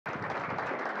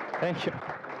Thank you.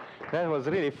 That was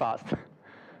really fast.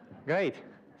 Great.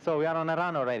 So we are on a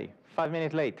run already, 5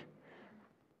 minutes late.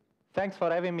 Thanks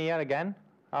for having me here again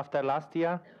after last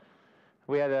year.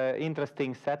 We had an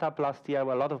interesting setup last year,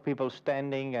 with a lot of people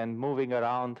standing and moving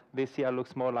around. This year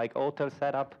looks more like hotel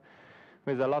setup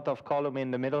with a lot of column in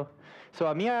the middle. So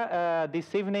I'm here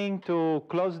this evening to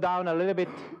close down a little bit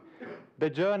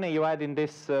the journey you had in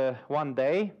this one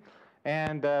day.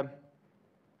 And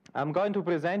I'm going to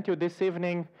present you this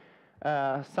evening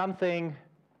something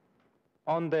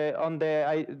on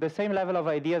the same level of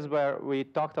ideas where we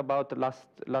talked about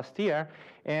last year,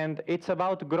 and it's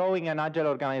about growing an agile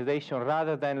organization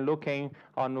rather than looking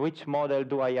on which model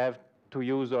do I have to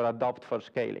use or adopt for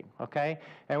scaling, okay?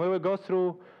 And we will go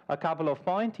through a couple of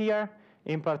points here,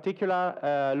 in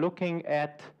particular looking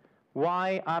at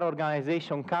why our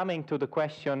organization coming to the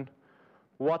question,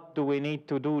 what do we need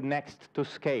to do next to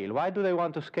scale? Why do they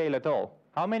want to scale at all?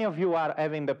 How many of you are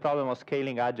having the problem of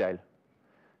scaling agile?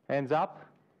 Hands up.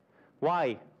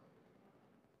 Why?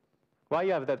 Why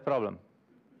you have that problem?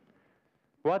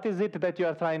 What is it that you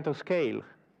are trying to scale?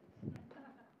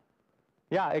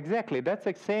 Yeah, exactly. That's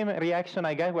the same reaction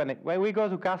I get when we go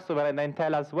to customer and then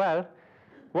tell us, well,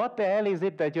 what the hell is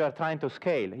it that you are trying to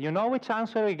scale? You know which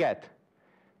answer we get?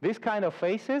 This kind of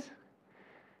faces.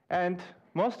 And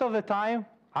most of the time,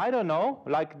 I don't know,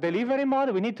 like delivery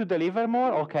model, we need to deliver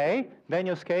more, okay, then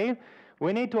you scale.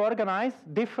 We need to organize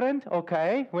different,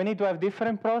 okay. We need to have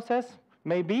different process,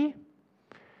 maybe.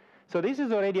 So this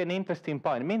is already an interesting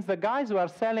point. It means the guys who are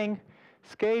selling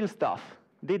scale stuff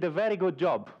did a very good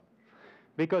job,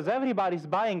 because everybody's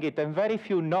buying it and very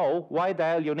few know why the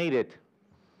hell you need it.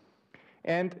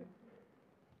 And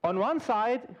on one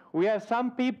side, we have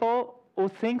some people who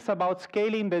thinks about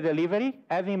scaling the delivery,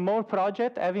 having more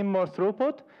project, having more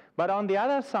throughput, but on the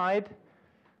other side,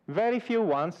 very few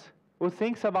ones who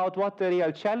thinks about what the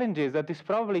real challenge is, that is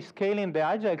probably scaling the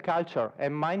agile culture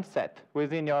and mindset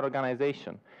within your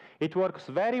organization. It works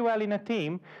very well in a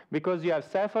team because you have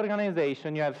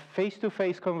self-organization, you have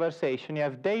face-to-face conversation, you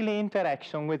have daily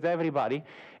interaction with everybody,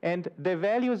 and the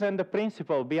values and the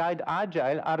principle behind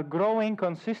agile are growing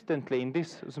consistently in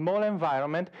this small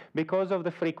environment because of the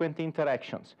frequent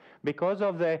interactions, because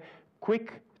of the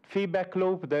quick feedback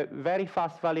loop, the very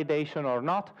fast validation or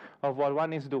not of what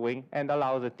one is doing, and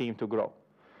allow the team to grow.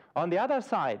 On the other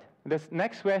side, the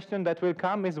next question that will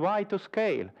come is why to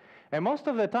scale? And most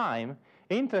of the time,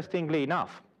 interestingly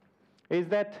enough, is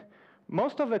that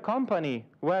most of the company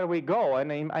where we go,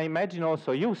 and I imagine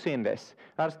also you've seen this,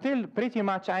 are still pretty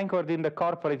much anchored in the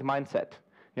corporate mindset.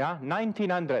 Yeah,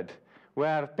 1900,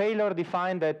 where Taylor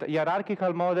defined that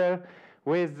hierarchical model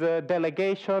with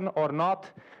delegation or not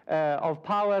of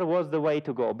power was the way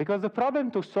to go. Because the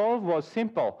problem to solve was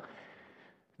simple.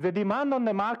 The demand on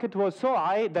the market was so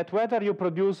high that whether you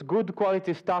produce good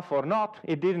quality stuff or not,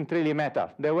 it didn't really matter.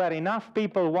 There were enough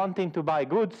people wanting to buy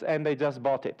goods, and they just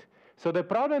bought it. So the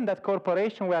problem that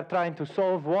corporations were trying to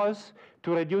solve was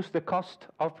to reduce the cost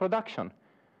of production,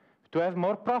 to have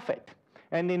more profit.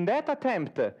 And in that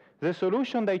attempt, the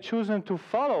solution they chosen to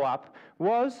follow up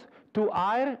was to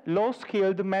hire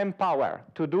low-skilled manpower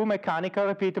to do mechanical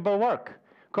repeatable work,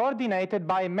 coordinated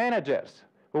by managers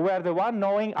who were the one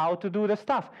knowing how to do the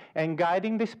stuff and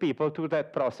guiding these people through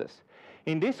that process.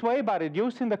 In this way, by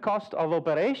reducing the cost of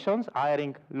operations,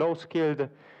 hiring low-skilled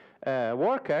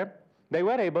worker, they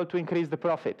were able to increase the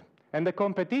profit. And the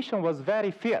competition was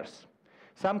very fierce.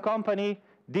 Some company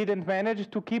didn't manage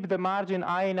to keep the margin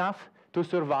high enough to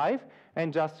survive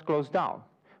and just closed down.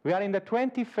 We are in the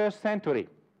 21st century.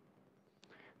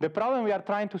 The problem we are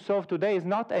trying to solve today is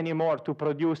not anymore to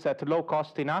produce at low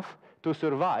cost enough to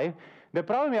survive. The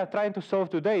problem we are trying to solve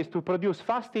today is to produce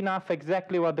fast enough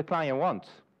exactly what the client wants,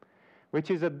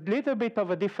 which is a little bit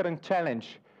of a different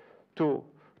challenge to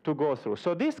go through.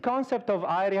 So this concept of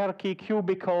hierarchy,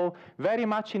 cubicle, very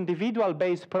much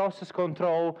individual-based process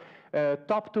control,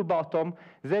 top to bottom,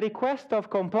 the request of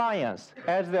compliance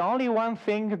as the only one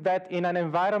thing that in an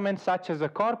environment such as a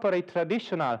corporate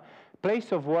traditional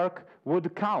place of work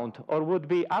would count or would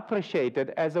be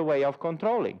appreciated as a way of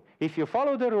controlling. If you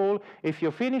follow the rule, if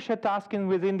you finish a task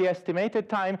within the estimated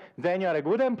time, then you're a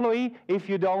good employee. If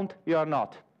you don't, you're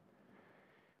not.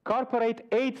 Corporate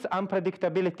hates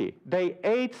unpredictability. They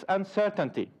hate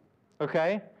uncertainty,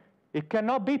 okay? It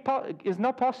cannot be, it's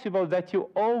not possible that you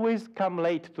always come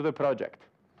late to the project.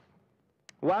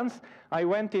 Once I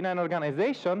went in an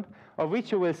organization, of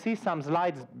which you will see some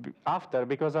slides after,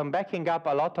 because I'm backing up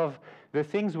a lot of the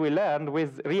things we learned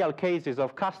with real cases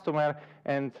of customer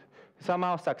and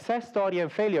somehow success story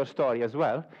and failure story as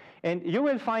well. And you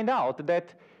will find out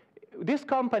that this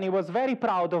company was very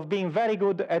proud of being very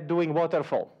good at doing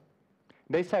waterfall.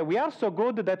 They say, we are so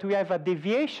good that we have a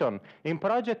deviation in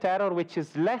project error which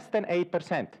is less than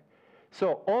 8%.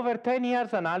 So over 10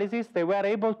 years analysis, they were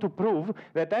able to prove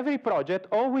that every project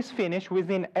always finished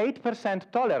within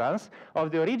 8% tolerance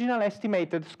of the original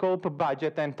estimated scope,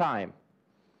 budget, and time.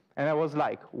 And I was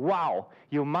like, wow,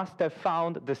 you must have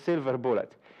found the silver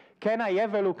bullet. Can I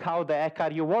ever look how the heck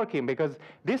are you working? Because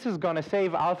this is going to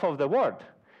save half of the world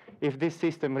if this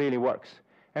system really works.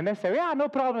 And they say, yeah, no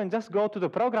problem, just go to the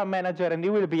program manager and he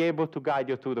will be able to guide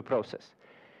you through the process.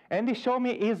 And he showed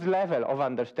me his level of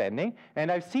understanding, and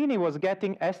I've seen he was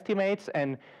getting estimates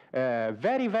and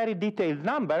very, very detailed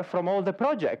number from all the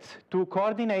projects to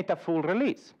coordinate a full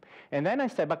release. And then I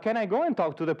said, but can I go and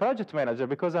talk to the project manager,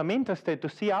 because I'm interested to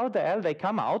see how the hell they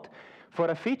come out for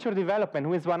a feature development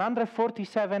with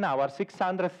 147 hours,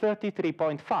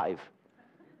 633.5.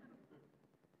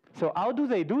 So how do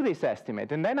they do this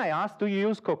estimate? And then I asked, do you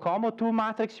use COCOMO 2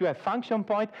 matrix? You have function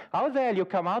point. How the hell you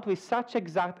come out with such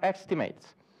exact estimates?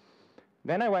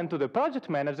 Then I went to the project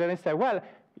manager and said, well,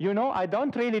 you know, I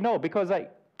don't really know, because I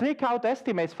take out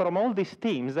estimates from all these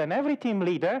teams, and every team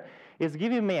leader is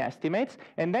giving me estimates,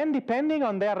 and then depending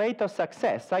on their rate of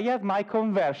success, I have my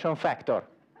conversion factor.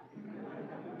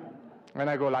 And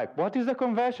I go like, what is the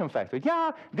conversion factor?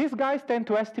 Yeah, these guys tend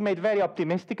to estimate very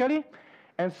optimistically,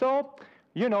 and so,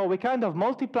 you know, we kind of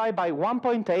multiply by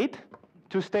 1.8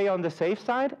 to stay on the safe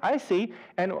side. I see.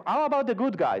 And how about the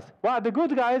good guys? Well, the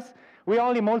good guys, we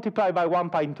only multiply by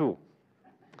 1.2.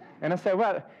 And I say,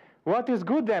 well, what is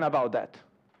good then about that?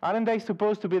 Aren't they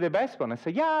supposed to be the best one? I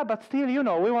say, yeah, but still, you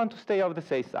know, we want to stay on the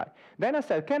safe side. Then I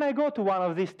said, can I go to one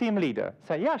of these team leaders? I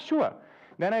say, yeah, sure.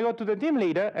 Then I go to the team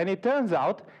leader, and it turns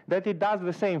out that it does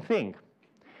the same thing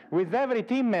with every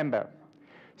team member.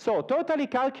 So totally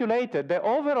calculated, the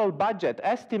overall budget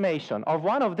estimation of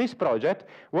one of these projects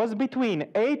was between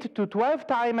 8 to 12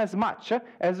 times as much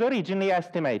as originally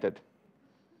estimated.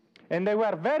 And they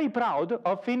were very proud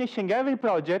of finishing every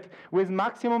project with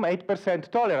maximum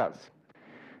 8% tolerance.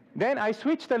 Then I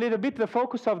switched a little bit the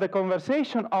focus of the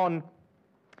conversation on,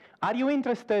 are you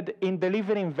interested in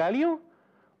delivering value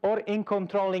or in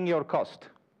controlling your cost?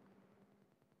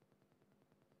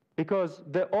 Because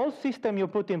the old system you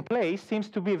put in place seems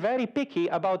to be very picky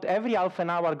about every half an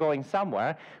hour going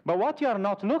somewhere, but what you are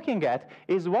not looking at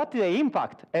is what the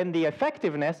impact and the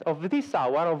effectiveness of this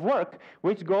hour of work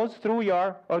which goes through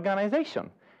your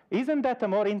organization. Isn't that a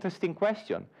more interesting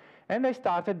question? And I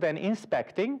started then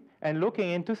inspecting and looking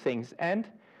into things and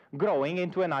growing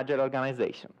into an agile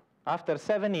organization. After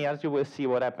 7 years, you will see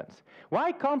what happens.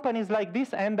 Why companies like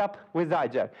this end up with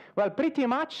agile? Well, pretty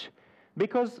much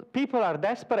because people are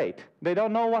desperate. They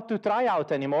don't know what to try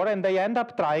out anymore, and they end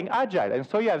up trying agile. And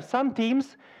so you have some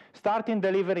teams starting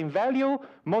delivering value,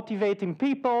 motivating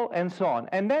people, and so on.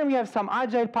 And then we have some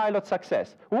agile pilot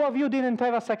success. Who of you didn't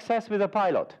have a success with a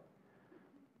pilot?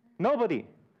 Nobody.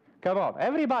 Come on.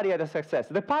 Everybody had a success.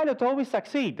 The pilot always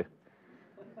succeeds.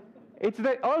 It's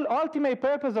the ultimate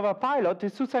purpose of a pilot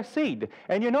is to succeed.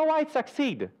 And you know why it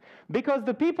succeeds? Because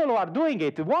the people who are doing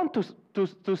it want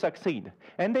to succeed.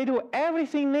 And they do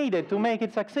everything needed to make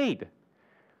it succeed.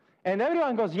 And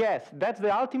everyone goes, yes, that's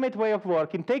the ultimate way of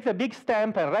working. Take the big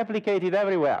stamp and replicate it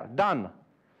everywhere. Done.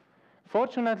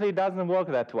 Fortunately, it doesn't work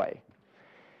that way.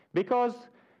 Because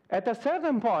at a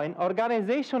certain point,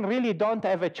 organizations really don't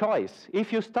have a choice.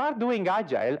 If you start doing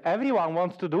agile, everyone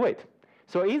wants to do it.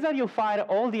 So either you fire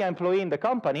all the employees in the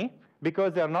company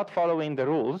because they're not following the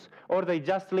rules, or they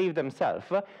just leave themselves,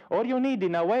 or you need,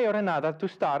 in a way or another, to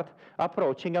start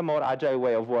approaching a more agile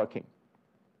way of working.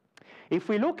 If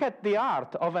we look at the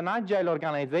art of an agile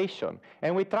organization,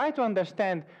 and we try to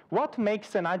understand what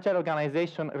makes an agile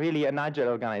organization really an agile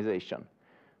organization,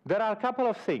 there are a couple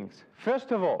of things.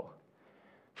 First of all,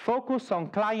 focus on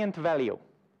client value.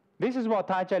 This is what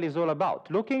Agile is all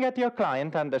about, looking at your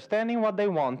client, understanding what they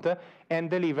want, and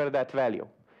deliver that value.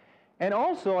 And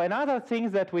also, another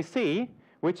thing that we see,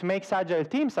 which makes Agile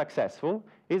teams successful,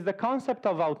 is the concept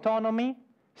of autonomy,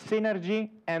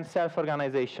 synergy, and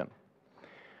self-organization.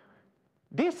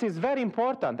 This is very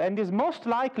important, and is most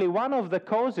likely one of the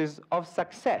causes of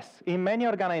success in many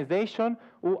organizations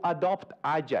who adopt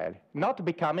Agile. Not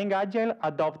becoming Agile,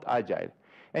 adopt Agile.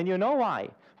 And you know why?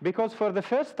 Because for the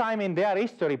first time in their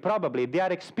history, probably, they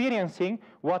are experiencing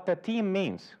what a team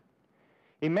means.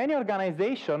 In many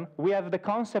organizations, we have the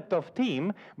concept of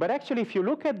team, but actually, if you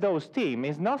look at those teams,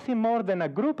 it's nothing more than a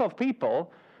group of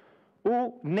people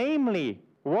who, namely,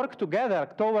 work together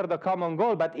toward a common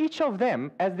goal, but each of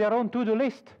them has their own to-do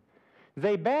list.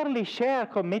 They barely share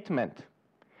commitment.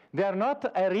 They are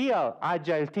not a real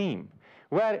agile team.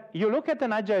 where you look at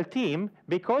an Agile team,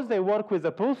 because they work with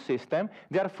a pull system,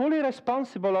 they are fully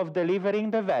responsible of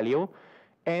delivering the value,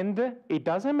 and it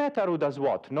doesn't matter who does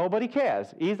what. Nobody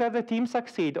cares. Either the team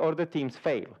succeed or the teams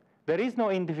fail. There is no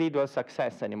individual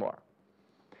success anymore.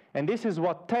 And this is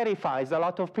what terrifies a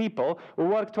lot of people who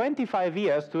work 25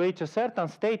 years to reach a certain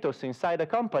status inside a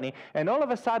company, and all of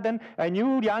a sudden, a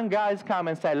new young guys come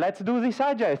and say, let's do this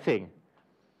Agile thing.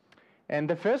 And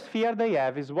the first fear they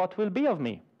have is, what will be of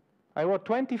me? I worked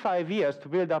 25 years to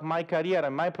build up my career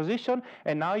and my position,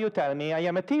 and now you tell me I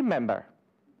am a team member.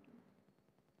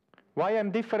 Why I'm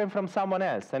different from someone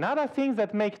else? Another thing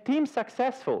that make teams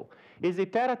successful is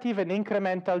iterative and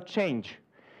incremental change.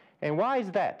 And why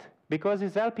is that? Because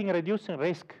it's helping reducing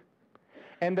risk.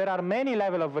 And there are many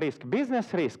levels of risk.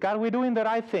 Business risk, are we doing the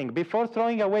right thing? Before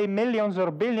throwing away millions or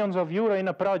billions of euros in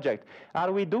a project,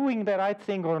 are we doing the right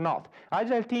thing or not?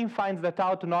 Agile team finds that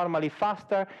out normally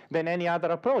faster than any other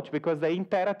approach, because they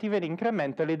iterative and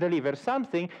incrementally deliver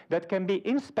something that can be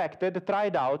inspected,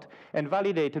 tried out, and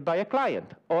validated by a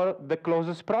client, or the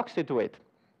closest proxy to it,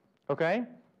 okay?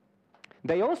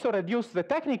 They also reduce the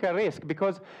technical risk,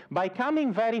 because by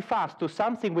coming very fast to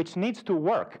something which needs to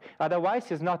work, otherwise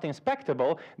is not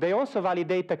inspectable, they also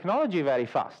validate technology very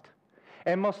fast.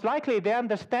 And most likely they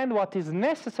understand what is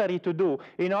necessary to do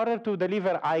in order to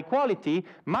deliver high quality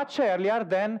much earlier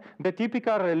than the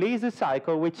typical release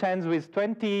cycle, which ends with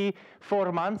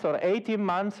 24 months or 18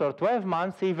 months or 12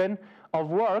 months even of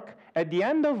work, at the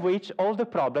end of which all the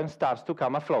problems starts to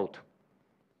come afloat.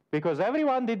 Because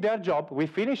everyone did their job, we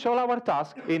finish all our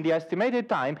tasks in the estimated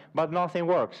time, but nothing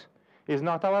works. It's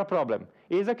not our problem.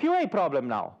 It's a QA problem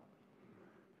now.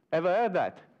 Ever heard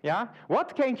that? Yeah?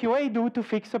 What can QA do to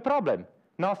fix a problem?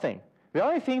 Nothing. The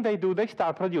only thing they do, they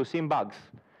start producing bugs.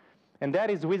 And that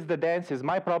is with the dance, is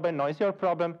my problem, no, it's your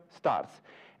problem, starts.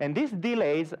 And this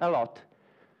delays a lot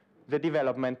the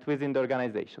development within the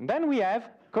organization. Then we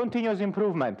have continuous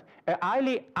improvement, a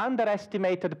highly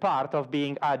underestimated part of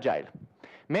being agile.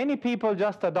 Many people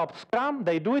just adopt Scrum,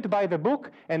 they do it by the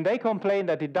book, and they complain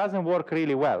that it doesn't work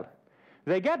really well.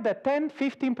 They get the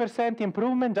 10–15%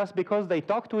 improvement just because they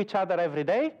talk to each other every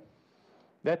day.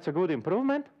 That's a good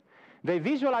improvement. They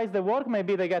visualize the work,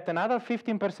 maybe they get another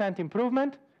 15%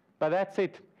 improvement, but that's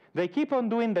it. They keep on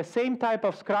doing the same type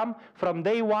of Scrum from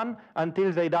day one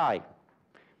until they die,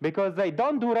 because they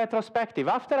don't do retrospective.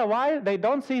 After a while, they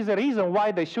don't see the reason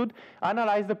why they should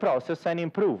analyze the process and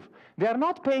improve. They are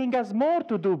not paying us more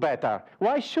to do better.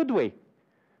 Why should we?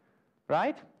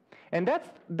 Right? And that's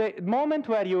the moment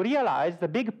where you realize the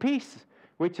big piece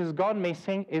which has gone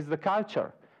missing is the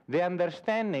culture, the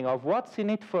understanding of what's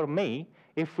in it for me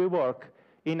if we work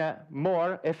in a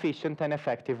more efficient and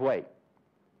effective way.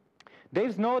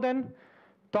 Dave Snowden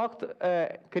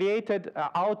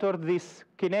authored this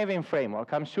Kinevin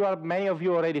framework. I'm sure many of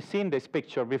you already seen this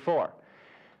picture before.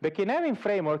 The Kinevin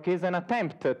framework is an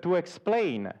attempt to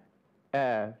explain,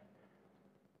 I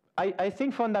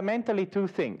think, fundamentally two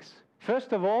things.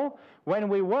 First of all, when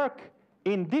we work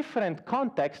in different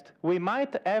contexts, we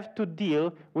might have to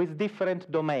deal with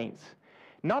different domains.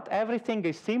 Not everything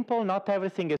is simple, not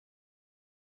everything is.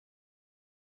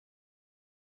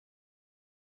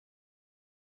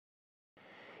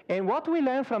 And what we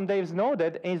learn from Dave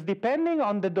Snowden is, depending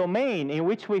on the domain in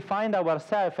which we find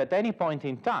ourselves at any point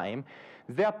in time,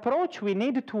 the approach we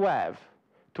need to have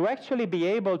to actually be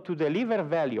able to deliver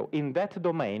value in that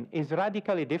domain is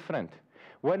radically different.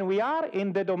 When we are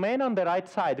in the domain on the right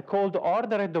side, called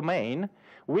ordered domain,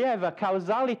 we have a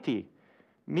causality,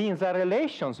 means a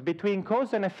relations between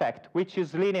cause and effect, which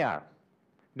is linear.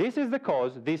 This is the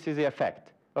cause, this is the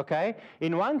effect, okay?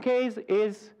 In one case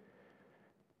is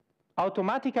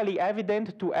automatically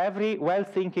evident to every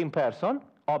well-thinking person,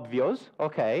 obvious,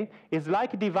 okay? It's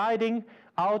like dividing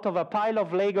out of a pile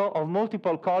of Lego of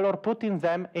multiple color, putting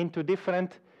them into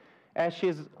different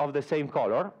ashes of the same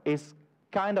color. Is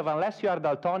kind of, unless you are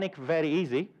daltonic, very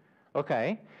easy,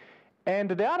 okay? And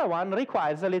the other one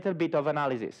requires a little bit of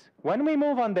analysis. When we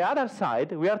move on the other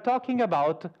side, we are talking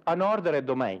about unordered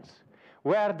domains,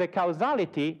 where the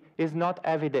causality is not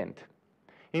evident.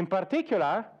 In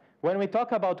particular, when we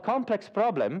talk about complex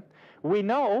problem, we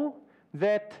know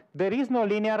that there is no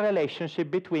linear relationship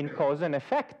between cause and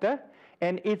effect,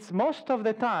 and it's most of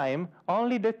the time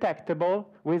only detectable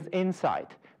with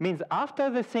insight. Means after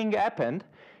the thing happened,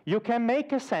 you can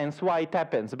make a sense why it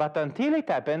happens, but until it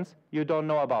happens, you don't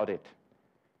know about it.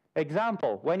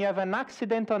 Example, when you have an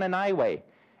accident on an highway,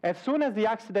 as soon as the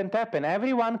accident happened,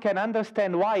 everyone can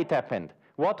understand why it happened,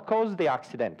 what caused the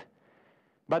accident.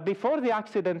 But before the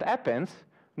accident happens,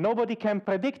 nobody can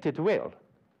predict it will.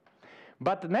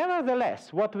 But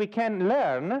nevertheless, what we can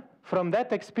learn from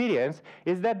that experience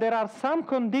is that there are some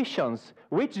conditions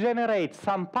which generate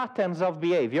some patterns of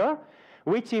behavior,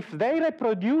 which if they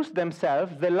reproduce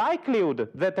themselves, the likelihood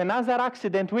that another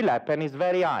accident will happen is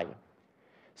very high.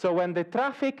 So when the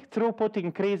traffic throughput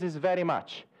increases very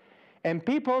much, and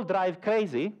people drive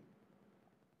crazy,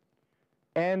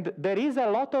 and there is a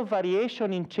lot of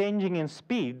variation in changing in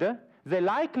speed, the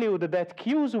likelihood that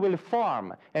queues will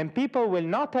form and people will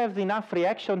not have enough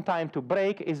reaction time to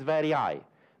brake is very high.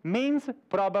 Means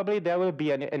probably there will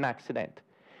be an accident.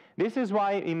 This is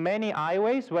why in many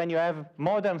highways, when you have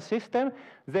modern system,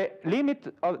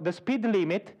 the speed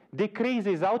limit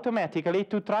decreases automatically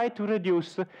to try to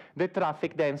reduce the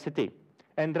traffic density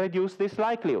and reduce this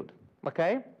likelihood,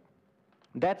 okay?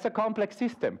 That's a complex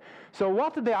system. So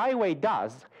what the highway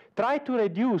does, try to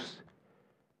reduce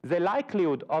the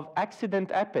likelihood of accident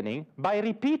happening by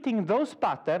repeating those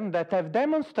patterns that have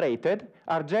demonstrated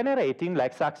are generating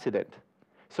less accident.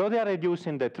 So they are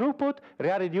reducing the throughput, they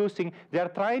are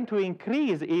trying to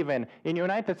increase even in the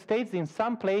United States, in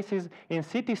some places in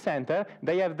city center,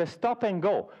 they have the stop and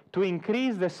go to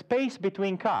increase the space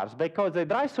between cars because they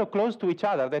drive so close to each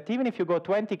other that even if you go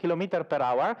 20 kilometers per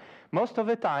hour, most of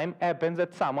the time happens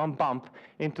that someone bumps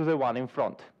into the one in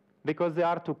front because they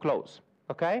are too close.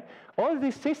 Okay? All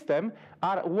these systems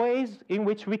are ways in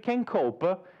which we can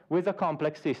cope with a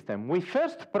complex system. We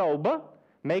first probe,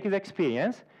 make the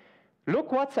experience,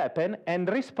 look what's happened, and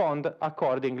respond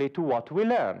accordingly to what we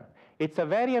learn. It's a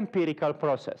very empirical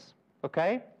process.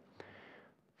 Okay?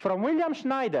 From William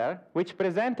Schneider, which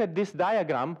presented this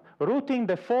diagram, rooting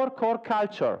the 4 core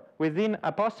culture within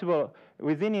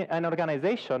an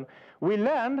organization, we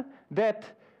learned that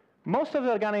most of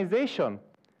the organization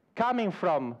coming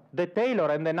from the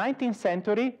Taylor and the 19th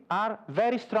century are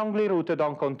very strongly rooted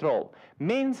on control.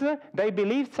 Means they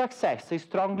believe success is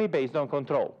strongly based on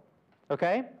control.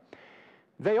 Okay?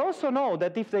 They also know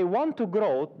that if they want to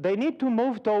grow, they need to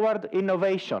move toward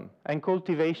innovation and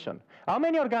cultivation. How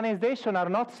many organizations are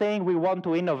not saying we want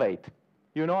to innovate?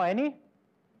 You know any?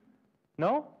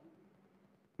 No?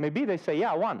 Maybe they say,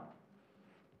 yeah, 1.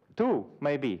 2,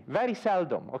 maybe. Very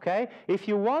seldom, okay? If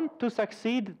you want to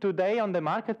succeed today on the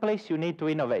marketplace, you need to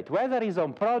innovate. Whether it's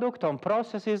on product, on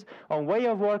processes, on way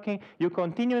of working, you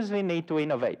continuously need to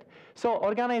innovate. So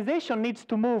organization needs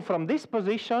to move from this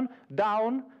position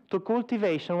down to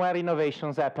cultivation where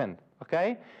innovations happen,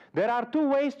 okay? There are 2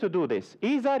 ways to do this.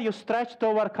 Either you stretch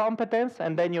toward competence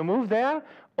and then you move there,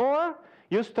 or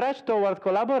you stretch toward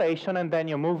collaboration and then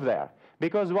you move there.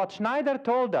 Because what Schneider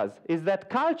told us is that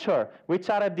culture, which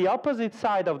are at the opposite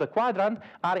side of the quadrant,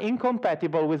 are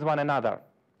incompatible with one another.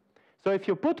 So if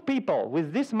you put people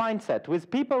with this mindset, with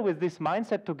people with this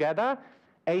mindset together,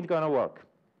 ain't gonna work,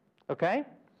 okay?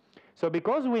 So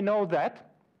because we know that,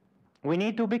 we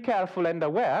need to be careful and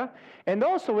aware, and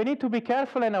also we need to be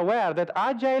careful and aware that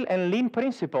Agile and Lean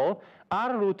principle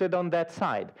are rooted on that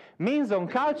side. Means on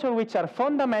culture which are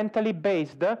fundamentally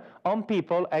based on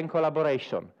people and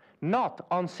collaboration, not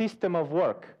on system of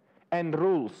work and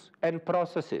rules and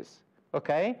processes,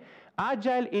 okay?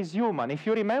 Agile is human. If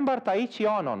you remember Taiichi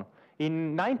Ohno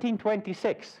in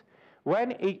 1926,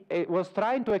 when he was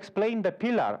trying to explain the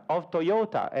pillar of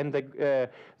Toyota and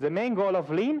the main goal of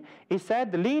Lean, he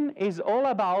said Lean is all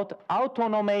about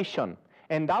automation.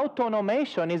 And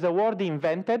automation is a word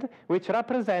invented which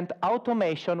represents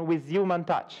automation with human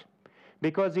touch.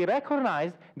 Because he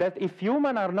recognized that if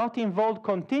humans are not involved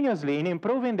continuously in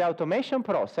improving the automation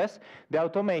process, the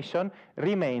automation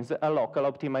remains a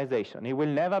local optimization. It will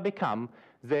never become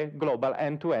the global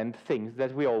end-to-end things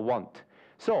that we all want.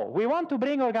 So we want to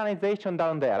bring organization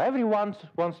down there. Everyone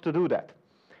wants to do that.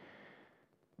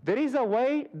 There is a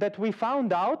way that we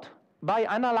found out by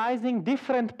analyzing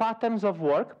different patterns of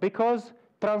work, because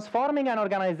transforming an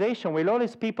organization with all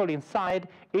these people inside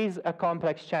is a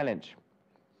complex challenge.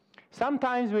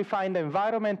 Sometimes we find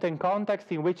environment and context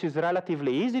in which it's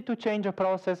relatively easy to change a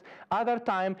process. Other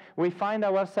times we find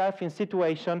ourselves in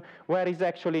situations where it's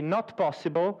actually not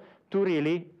possible to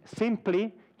really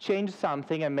simply change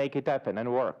something and make it happen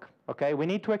and work. Okay? We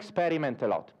need to experiment a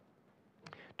lot.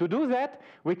 To do that,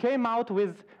 we came out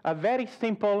with a very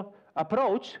simple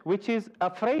approach, which is a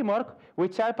framework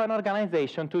which helps an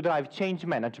organization to drive change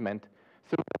management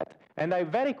through that. And I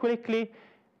very quickly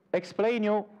explain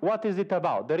you what is it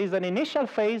about. There is an initial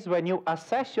phase when you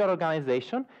assess your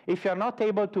organization. If you're not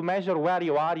able to measure where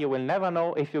you are, you will never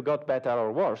know if you got better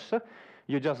or worse.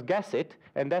 You just guess it,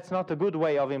 and that's not a good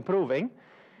way of improving.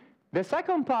 The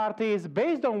second part is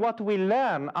based on what we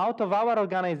learn out of our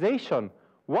organization.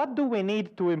 What do we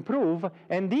need to improve?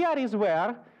 And here is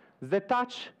where the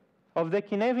touch of the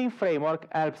Kinevin framework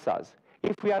helps us.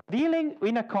 If we are dealing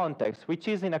in a context which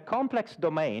is in a complex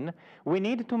domain, we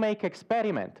need to make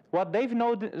experiment, what Dave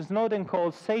Snowden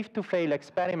calls safe-to-fail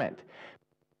experiment.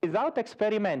 Without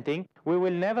experimenting, we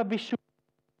will never be sure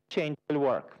change will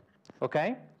work,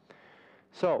 okay?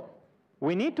 So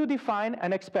we need to define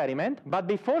an experiment, but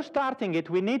before starting it,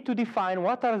 we need to define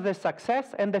what are the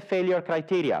success and the failure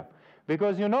criteria.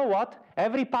 Because you know what?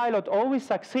 Every pilot always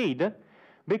succeeds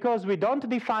because we don't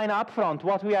define upfront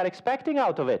what we are expecting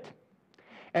out of it.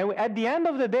 And at the end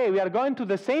of the day, we are going to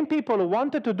the same people who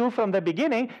wanted to do from the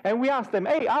beginning, and we ask them,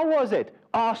 hey, how was it?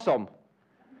 Awesome.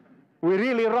 We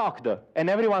really rocked. And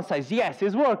everyone says, yes,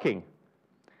 it's working.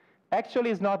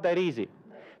 Actually, it's not that easy.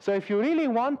 So if you really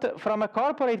want, from a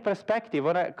corporate perspective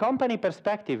or a company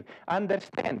perspective,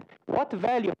 understand what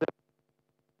value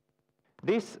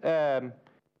this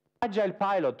Agile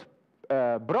pilot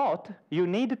brought, you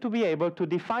need to be able to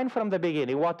define from the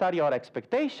beginning what are your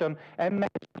expectations and manage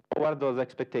toward those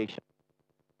expectations.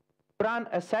 Run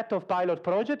a set of pilot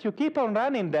projects, you keep on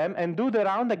running them and do the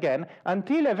round again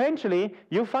until eventually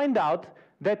you find out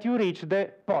that you reach the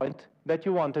point that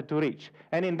you wanted to reach.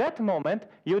 And in that moment,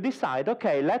 you decide,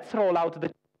 okay, let's roll out the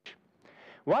change.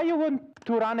 Why you want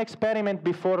to run experiment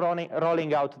before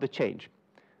rolling out the change?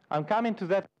 I'm coming to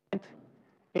that point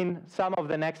in some of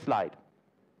the next slide.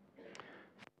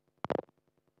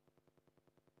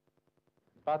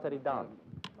 Battery down.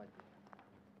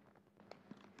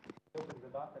 The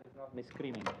battery is not me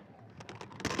screaming.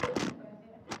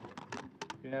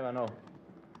 You never know.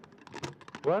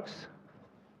 Works?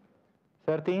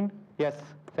 13? Yes,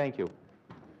 thank you.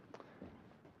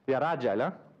 We are agile,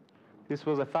 huh? This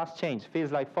was a fast change.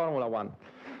 Feels like Formula 1.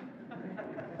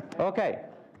 Okay,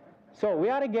 so we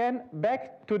are again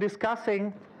back to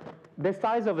discussing the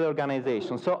size of the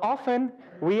organization. So often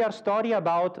we hear story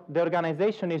about the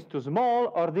organization is too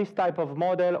small, or this type of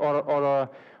model or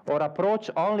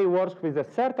approach only works with a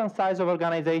certain size of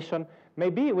organization.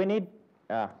 Maybe we need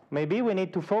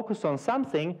to focus on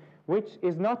something which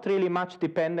is not really much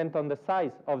dependent on the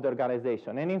size of the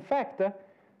organization. And in fact,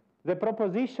 the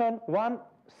proposition one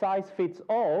size fits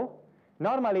all,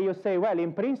 normally you say, well,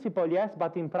 in principle, yes,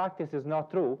 but in practice is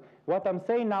not true. What I'm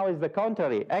saying now is the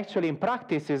contrary. Actually, in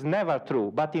practice is never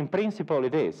true, but in principle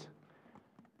it is.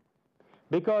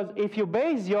 Because if you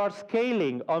base your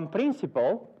scaling on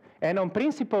principle, and on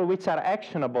principle which are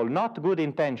actionable, not good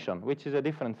intention, which is a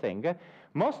different thing,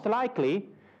 most likely,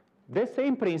 the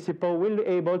same principle will be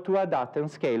able to adapt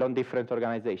and scale on different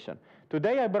organizations.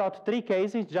 Today I brought 3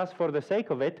 cases just for the sake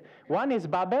of it. One is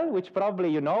Babel, which probably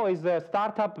you know is a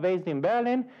startup based in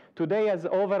Berlin. Today has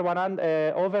over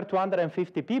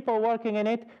 250 people working in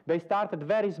it. They started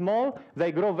very small,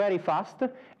 they grow very fast,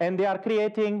 and they are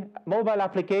creating mobile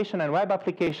application and web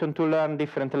application to learn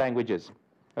different languages,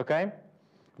 okay?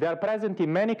 They are present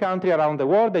in many countries around the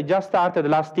world. They just started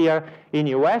last year in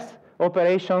US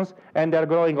operations, and they're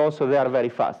growing also there very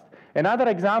fast. Another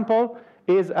example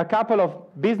is a couple of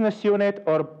business unit,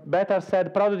 or better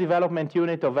said, product development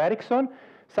unit of Ericsson.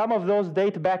 Some of those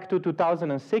date back to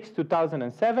 2006,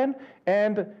 2007,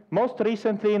 and most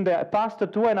recently, in the past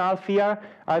 2.5 years,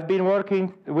 I've been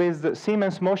working with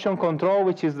Siemens Motion Control,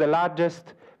 which is the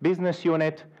largest business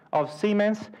unit of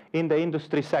Siemens in the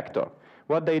industry sector.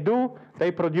 What they do, they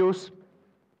produce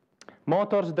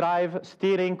motors, drive,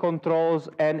 steering, controls,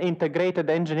 and integrated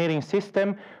engineering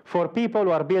system for people who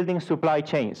are building supply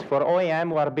chains, for OEM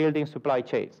who are building supply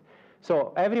chains.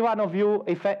 So every one of you,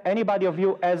 if anybody of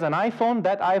you has an iPhone,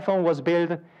 that iPhone was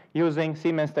built using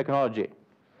Siemens technology,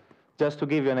 just to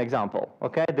give you an example,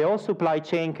 okay? The whole supply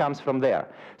chain comes from there.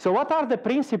 So what are the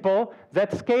principles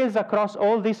that scales across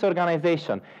all this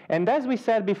organization? And as we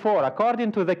said before,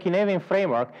 according to the Kinevian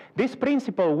framework, these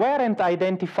principles weren't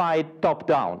identified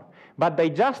top-down, but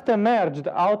they just emerged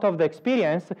out of the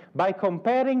experience by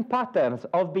comparing patterns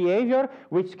of behavior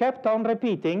which kept on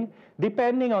repeating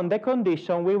depending on the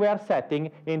condition we were setting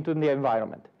into the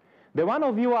environment. The one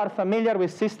of you who are familiar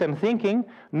with system thinking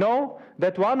know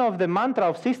that one of the mantra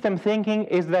of system thinking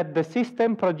is that the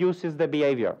system produces the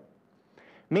behavior.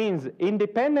 Means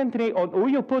independently on who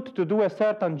you put to do a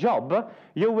certain job,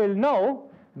 you will know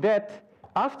that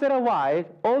after a while,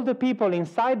 all the people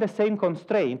inside the same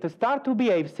constraint start to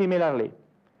behave similarly.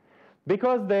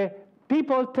 Because the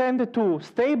people tend to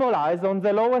stabilize on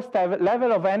the lowest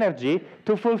level of energy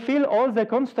to fulfill all the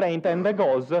constraints and the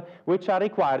goals which are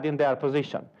required in their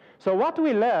position. So what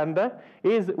we learned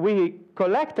is we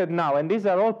collected now, and these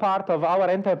are all part of our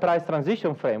enterprise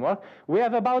transition framework, we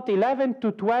have about 11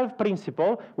 to 12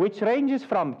 principles, which ranges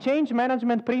from change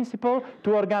management principle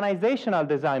to organizational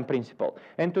design principle.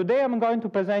 And today I'm going to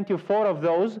present you 4 of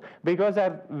those because they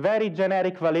have very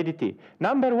generic validity.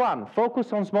 Number 1,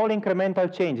 focus on small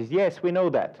incremental changes. Yes, we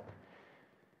know that.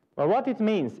 But what it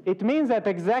means that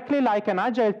exactly like an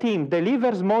agile team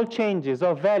delivers small changes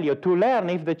of value to learn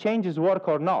if the changes work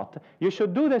or not, you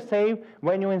should do the same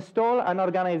when you install an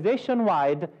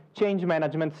organization-wide change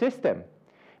management system.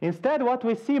 Instead, what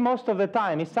we see most of the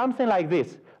time is something like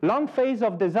this. Long phase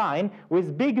of design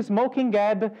with big smoking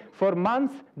head for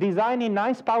months, designing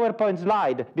nice PowerPoint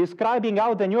slide describing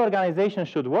how the new organization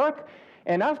should work,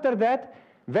 and after that,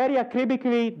 very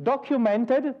acribically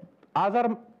documented,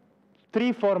 other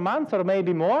 3-4 months or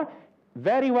maybe more,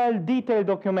 very well detailed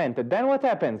documented. Then what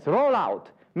happens? Rollout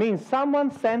means someone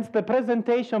sends the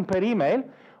presentation per email,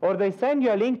 or they send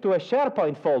you a link to a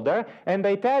SharePoint folder, and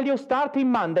they tell you, starting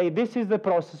Monday, this is the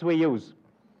process we use.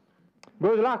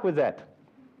 Good luck with that.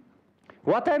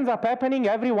 What ends up happening,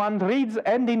 everyone reads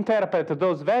and interprets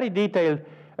those very detailed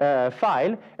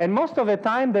file, and most of the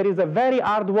time there is a very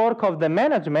hard work of the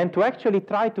management to actually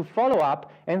try to follow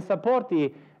up and support the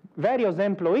various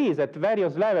employees at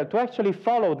various levels to actually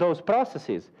follow those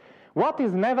processes. What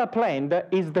is never planned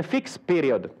is the fix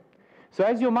period. So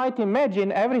as you might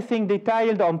imagine, everything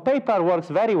detailed on paper works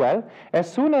very well.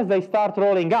 As soon as they start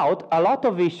rolling out, a lot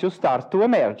of issues start to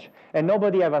emerge, and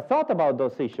nobody ever thought about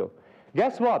those issues.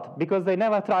 Guess what? Because they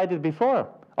never tried it before.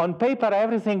 On paper,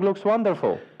 everything looks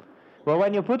wonderful. But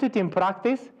when you put it in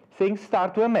practice, things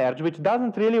start to emerge, which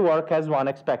doesn't really work as one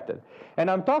expected. And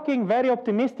I'm talking very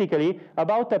optimistically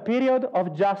about a period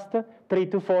of just 3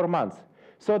 to 4 months.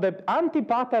 So the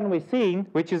anti-pattern we're seeing,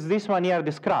 which is this one here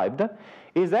described,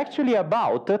 is actually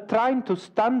about trying to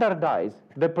standardize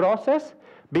the process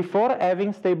before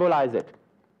having stabilized it.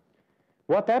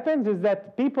 What happens is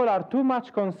that people are too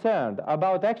much concerned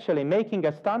about actually making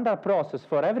a standard process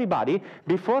for everybody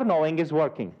before knowing it's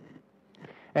working.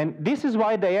 And this is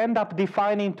why they end up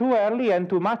defining too early and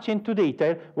too much into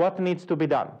detail what needs to be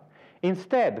done.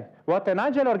 Instead, what an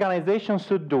agile organization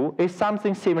should do is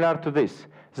something similar to this.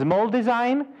 Small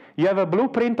design, you have a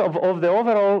blueprint of the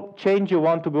overall change you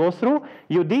want to go through.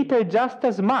 You detail just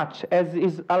as much as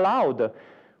is allowed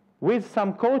with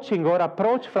some coaching or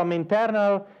approach from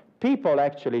internal people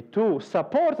actually to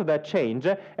support that change,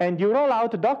 and you roll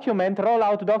out document, roll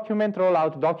out document, roll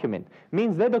out document.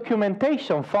 Means the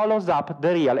documentation follows up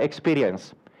the real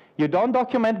experience. You don't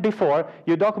document before,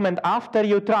 you document after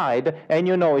you tried and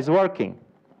you know it's working.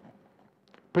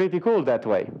 Pretty cool that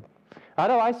way.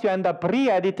 Otherwise, you end up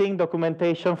re-editing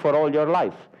documentation for all your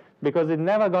life because it's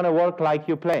never going to work like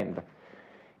you planned.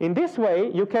 In this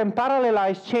way, you can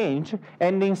parallelize change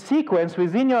and in sequence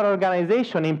within your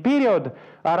organization in period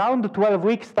around 12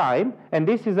 weeks' time, and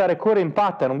this is a recurring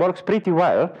pattern, works pretty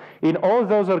well in all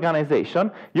those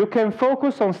organizations. You can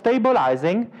focus on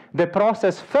stabilizing the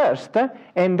process first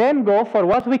and then go for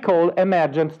what we call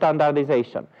emergent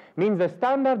standardization. Means the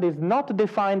standard is not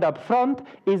defined up front,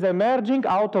 is emerging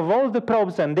out of all the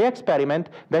probes and the experiment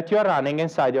that you're running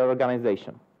inside your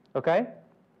organization. Okay?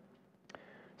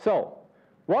 So,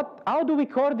 how do we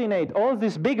coordinate all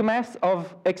this big mess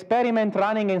of experiment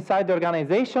running inside the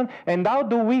organization, and how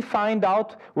do we find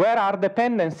out where are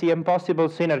dependency and possible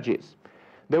synergies?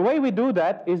 The way we do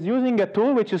that is using a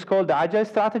tool which is called the Agile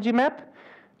Strategy Map.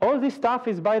 All this stuff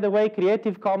is, by the way,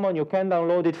 Creative Commons. You can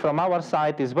download it from our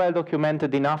site. It's well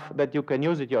documented enough that you can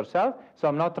use it yourself, so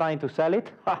I'm not trying to sell it.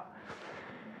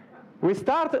 We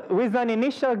start with an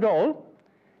initial goal,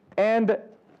 and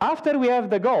after we have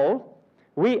the goal,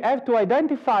 we have to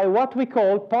identify what we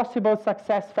call possible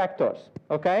success factors,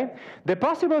 okay? The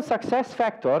possible success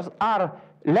factors are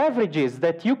leverages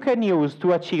that you can use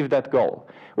to achieve that goal.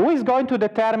 Who is going to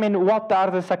determine what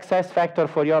are the success factors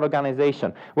for your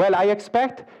organization? Well, I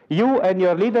expect you and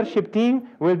your leadership team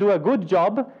will do a good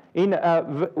job in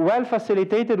a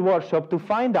well-facilitated workshop to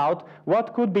find out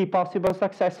what could be possible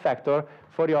success factor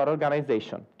for your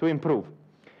organization to improve.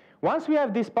 Once we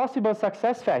have this possible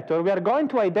success factor, we are going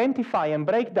to identify and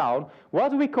break down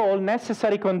what we call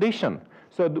necessary condition.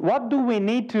 So what do we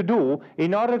need to do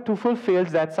in order to fulfill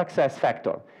that success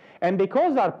factor? And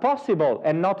because are possible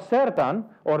and not certain,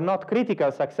 or not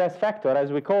critical success factor,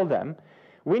 as we call them,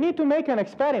 we need to make an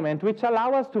experiment which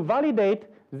allows us to validate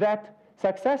that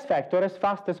success factor as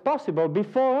fast as possible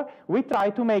before we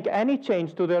try to make any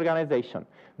change to the organization.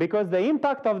 Because the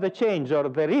impact of the change or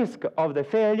the risk of the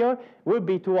failure will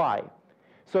be too high.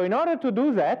 So in order to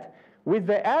do that, with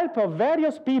the help of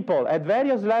various people at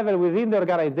various levels within the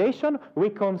organization, we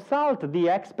consult the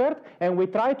expert and we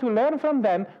try to learn from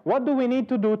them what do we need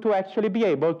to do to actually be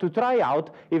able to try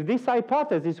out if this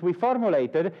hypothesis we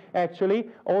formulated actually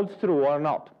holds true or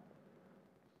not.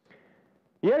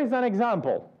 Here is an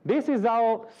example. This is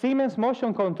how Siemens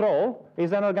Motion Control,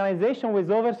 is an organization with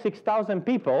over 6,000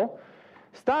 people,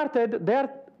 started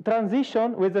their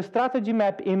transition with the strategy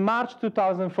map in March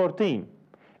 2014.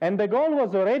 And the goal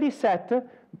was already set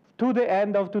to the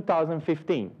end of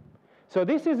 2015. So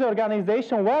this is the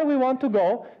organization where we want to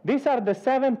go. These are the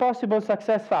 7 possible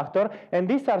success factors, and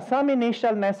these are some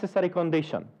initial necessary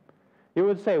conditions. You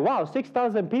would say, wow,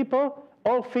 6,000 people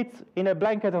all fits in a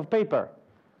blanket of paper.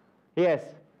 Yes,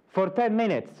 for 10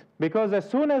 minutes. Because as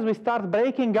soon as we start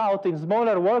breaking out in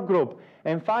smaller work group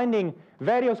and finding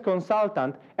various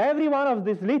consultants, every one of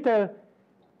these little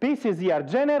pieces here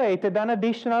generated an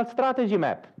additional strategy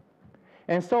map.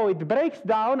 And so it breaks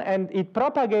down and it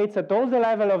propagates at all the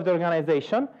level of the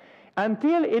organization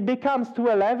until it becomes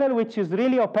to a level which is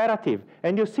really operative.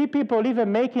 And you see people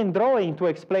even making drawing to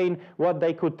explain what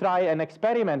they could try and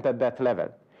experiment at that level.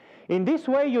 In this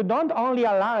way, you don't only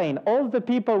align all the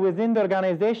people within the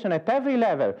organization at every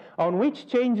level on which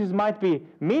changes might be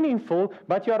meaningful,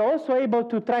 but you are also able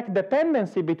to track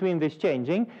dependency between these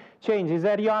changes,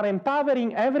 and you are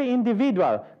empowering every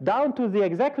individual down to the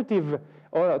executive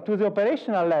or to the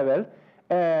operational level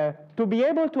to be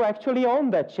able to actually own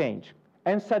that change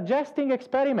and suggesting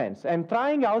experiments and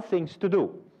trying out things to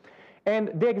do. And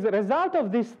the result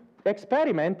of this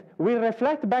experiment will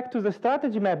reflect back to the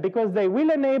strategy map because they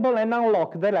will enable and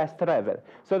unlock the last level.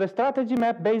 So the strategy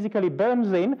map basically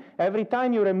burns in every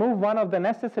time you remove one of the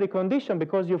necessary conditions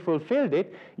because you fulfilled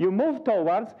it, you move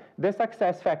towards the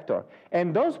success factor.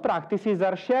 And those practices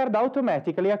are shared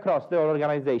automatically across the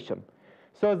organization.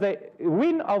 So the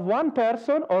win of one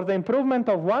person or the improvement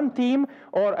of one team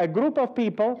or a group of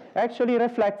people actually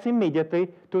reflects immediately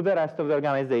to the rest of the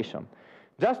organization.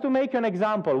 Just to make an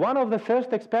example, one of the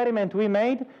first experiments we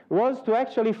made was to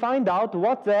actually find out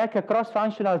what the heck a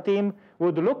cross-functional team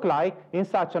would look like in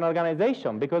such an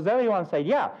organization. Because everyone said,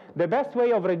 yeah, the best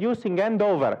way of reducing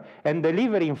handover and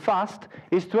delivering fast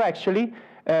is to actually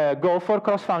go for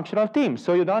cross-functional teams.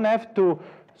 So you don't have to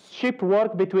ship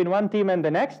work between one team and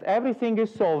the next. Everything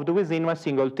is solved within a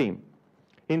single team.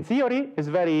 In theory, it's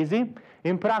very easy.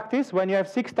 In practice, when you have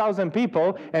 6,000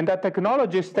 people and a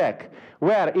technology stack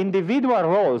where individual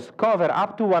roles cover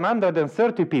up to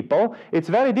 130 people, it's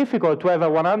very difficult to have a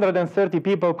 130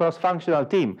 people cross-functional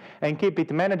team and keep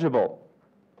it manageable.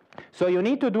 So you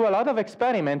need to do a lot of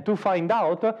experiment to find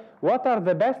out what are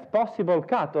the best possible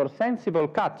cut or sensible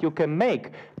cut you can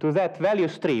make to that value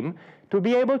stream to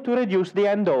be able to reduce the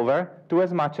handover to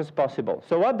as much as possible.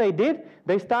 So what they did,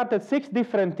 they started 6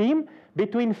 different teams,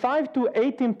 between 5 to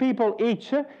 18 people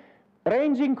each,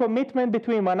 ranging commitment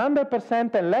between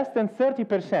 100% and less than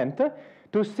 30%,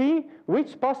 to see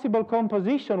which possible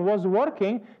composition was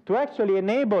working to actually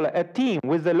enable a team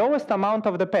with the lowest amount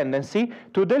of dependency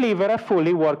to deliver a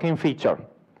fully working feature.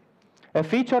 A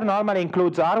feature normally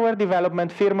includes hardware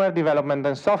development, firmware development,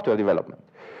 and software development.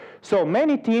 So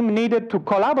many teams needed to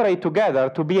collaborate together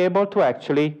to be able to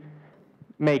actually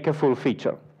make a full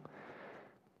feature.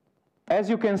 As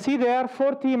you can see there,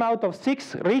 4 teams out of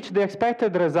 6 reached the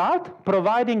expected result,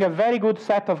 providing a very good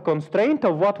set of constraints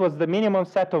of what was the minimum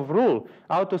set of rules,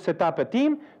 how to set up a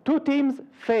team. 2 teams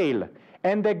failed.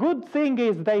 And the good thing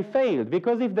is they failed,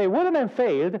 because if they wouldn't have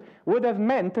failed, would have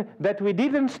meant that we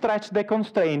didn't stretch the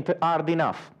constraint hard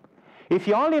enough. If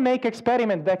you only make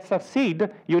experiments that succeed,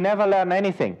 you never learn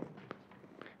anything,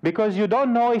 because you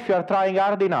don't know if you are trying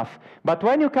hard enough. But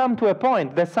when you come to a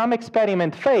point that some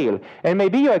experiments fail, and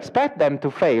maybe you expect them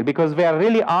to fail because they are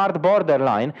really hard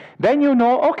borderline, then you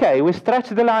know, okay, we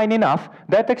stretched the line enough,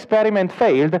 that experiment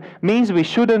failed, means we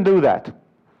shouldn't do that.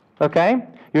 Okay?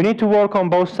 You need to work on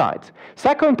both sides.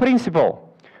 Second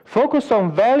principle, focus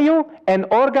on value and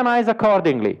organize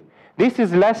accordingly. This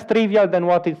is less trivial than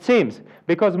what it seems,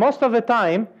 because most of the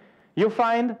time you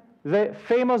find the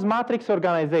famous matrix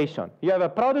organization. You have a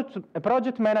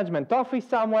project management office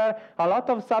somewhere, a lot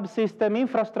of subsystem,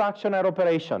 infrastructure, and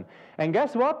operation. And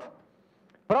guess what?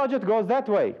 Project goes that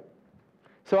way.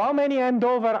 So how many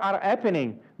handover are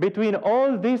happening between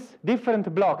all these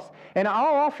different blocks? And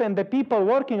how often the people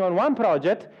working on one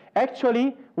project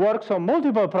actually works on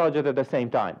multiple projects at the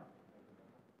same time?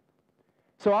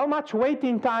 So how much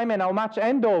waiting time and how much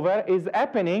handover is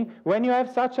happening when you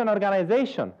have such an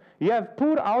organization? You have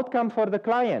poor outcome for the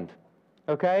client,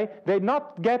 okay? They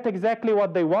not get exactly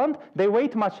what they want, they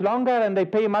wait much longer, and they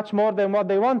pay much more than what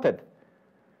they wanted.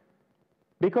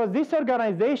 Because this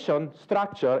organization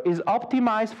structure is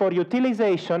optimized for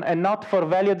utilization and not for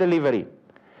value delivery.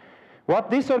 What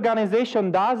this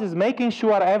organization does is making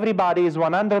sure everybody is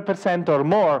 100% or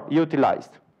more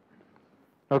utilized.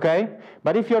 Okay?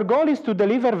 But if your goal is to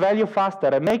deliver value faster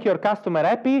and make your customer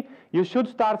happy, you should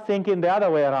start thinking the other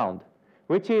way around,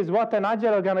 which is what an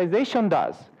agile organization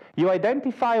does. You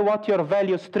identify what your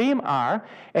value stream are,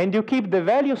 and you keep the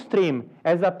value stream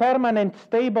as a permanent,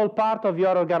 stable part of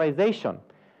your organization.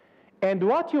 And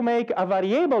what you make a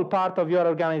variable part of your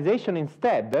organization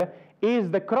instead is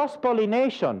the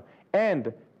cross-pollination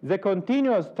and the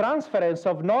continuous transference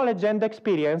of knowledge and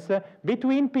experience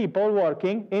between people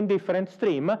working in different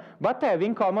streams, but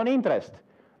having common interest.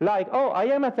 Like, oh, I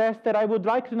am a tester, I would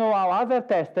like to know how other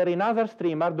testers in other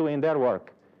streams are doing their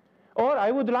work. Or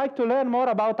I would like to learn more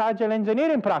about agile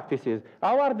engineering practices.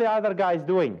 How are the other guys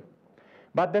doing?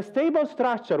 But the stable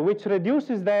structure, which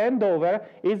reduces the handover,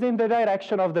 is in the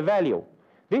direction of the value.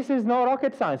 This is no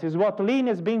rocket science. It's what Lean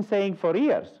has been saying for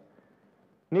years,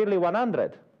 nearly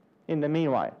 100 in the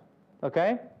meanwhile.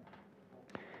 Okay?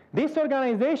 This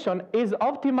organization is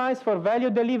optimized for value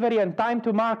delivery and time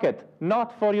to market,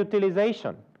 not for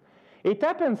utilization. It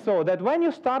happens so that when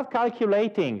you start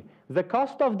calculating the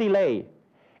cost of delay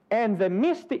and the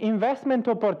missed investment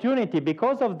opportunity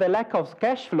because of the lack of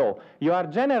cash flow you are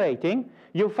generating,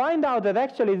 you find out that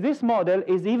actually this model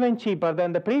is even cheaper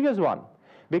than the previous one.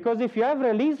 Because if you have a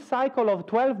release cycle of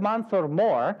 12 months or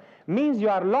more, means you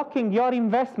are locking your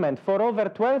investment for over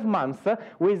 12 months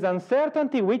with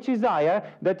uncertainty which is higher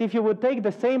than if you would take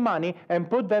the same money and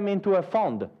put them into a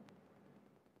fund.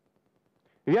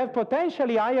 You have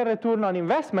potentially higher return on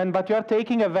investment, but you are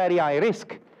taking a very high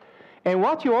risk. And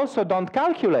what you also don't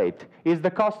calculate is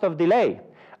the cost of delay.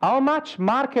 How much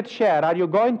market share are you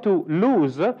going to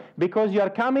lose because you are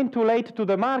coming too late to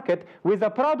the market with a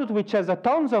product which has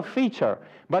tons of features,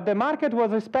 but the market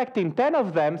was expecting 10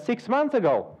 of them 6 months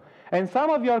ago. And some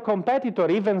of your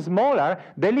competitors, even smaller,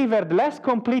 delivered less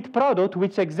complete product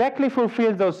which exactly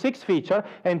fulfilled those 6 features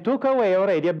and took away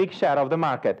already a big share of the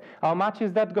market. How much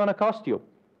is that going to cost you?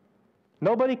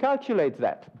 Nobody calculates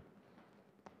that.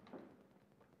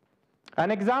 An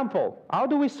example, how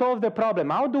do we solve the problem?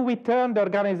 How do we turn the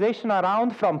organization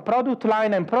around from product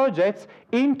line and projects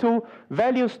into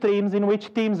value streams in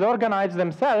which teams organize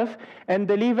themselves and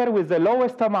deliver with the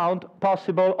lowest amount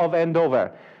possible of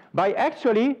handover? By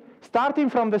actually starting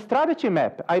from the strategy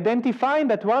map, identifying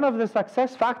that one of the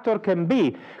success factors can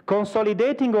be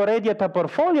consolidating already at a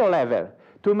portfolio level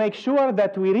to make sure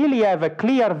that we really have a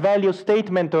clear value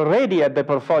statement already at the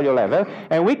portfolio level,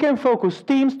 and we can focus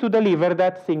teams to deliver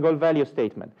that single value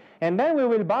statement. And then we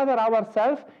will bother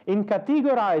ourselves in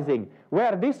categorizing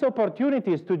where these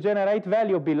opportunities to generate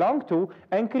value belong to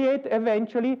and create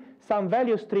eventually some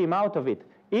value stream out of it.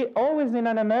 Always in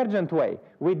an emergent way.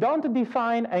 We don't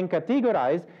define and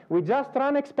categorize, we just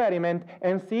run experiment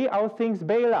and see how things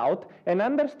bail out and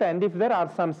understand if there are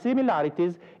some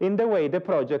similarities in the way the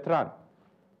project runs.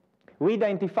 We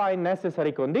identify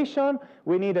necessary conditions.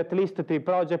 We need at least 3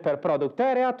 projects per product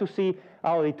area to see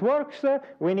how it works.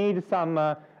 We need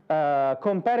some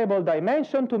comparable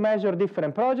dimension to measure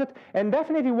different projects. And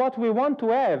definitely what we want to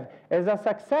have as a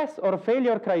success or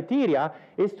failure criteria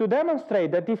is to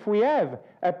demonstrate that if we have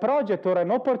a project or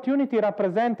an opportunity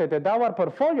represented at our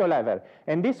portfolio level,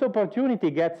 and this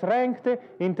opportunity gets ranked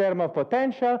in terms of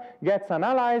potential, gets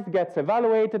analyzed, gets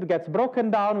evaluated, gets broken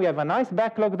down, we have a nice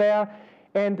backlog there,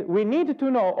 and we need to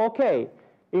know, okay,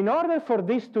 in order for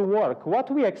this to work,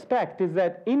 what we expect is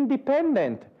that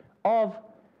independent of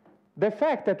the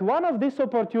fact that one of these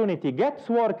opportunities gets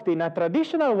worked in a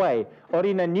traditional way or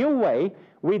in a new way,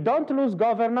 we don't lose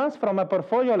governance from a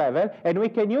portfolio level, and we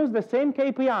can use the same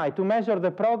KPI to measure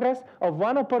the progress of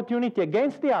one opportunity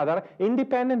against the other,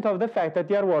 independent of the fact that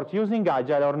they are worked using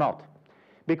Agile or not.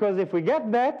 Because if we get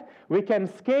that, we can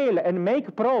scale and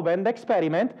make probe and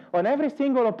experiment on every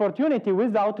single opportunity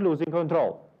without losing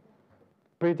control.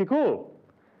 Pretty cool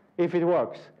if it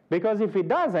works. Because if it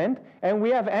doesn't, and we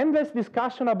have endless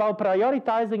discussion about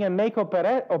prioritizing and make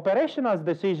operational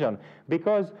decisions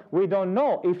because we don't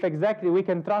know if exactly we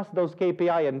can trust those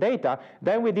KPI and data,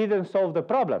 then we didn't solve the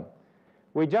problem.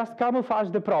 We just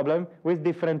camouflage the problem with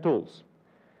different tools.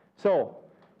 So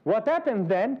what happens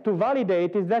then to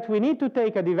validate is that we need to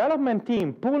take a development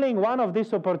team pulling one of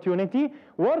these opportunities,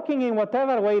 working in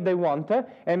whatever way they want,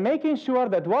 and making sure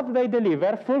that what they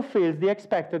deliver fulfills the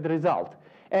expected result.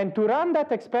 And to run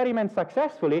that experiment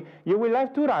successfully, you will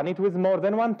have to run it with more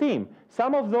than one team.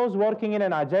 Some of those working in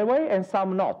an agile way and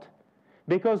some not.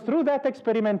 Because through that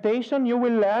experimentation, you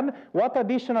will learn what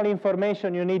additional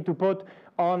information you need to put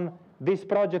on this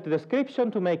project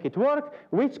description to make it work,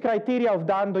 which criteria of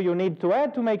done do you need to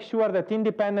add to make sure that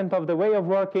independent of the way of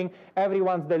working,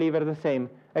 everyone's delivered the same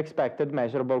expected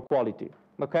measurable quality,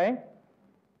 okay?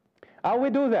 How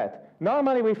we do that?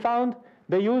 Normally we found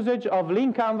the usage of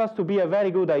lean canvas to be a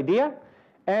very good idea,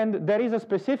 and there is a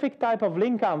specific type of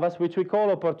lean canvas which we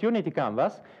call opportunity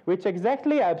canvas, which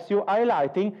exactly helps you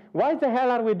highlighting why the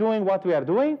hell are we doing what we are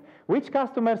doing, which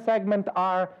customer segment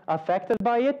are affected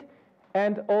by it,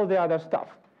 and all the other stuff.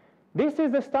 This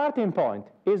is the starting point.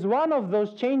 Is one of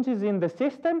those changes in the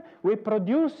system which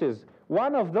produces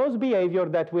one of those behavior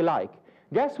that we like.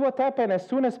 Guess what happened as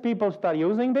soon as people start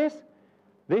using this?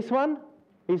 This one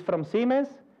is from Siemens.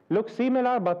 Looks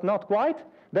similar, but not quite.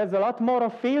 There's a lot more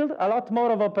of field, a lot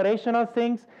more of operational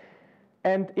things,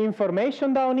 and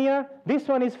information down here. This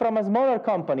one is from a smaller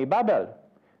company, Babel.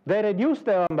 They reduced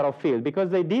the number of field because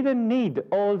they didn't need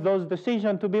all those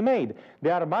decisions to be made.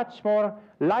 They are much more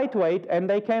lightweight, and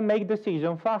they can make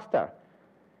decisions faster.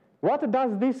 What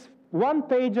does this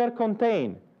one-pager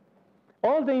contain?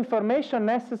 All the information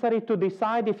necessary to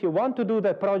decide if you want to do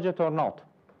the project or not.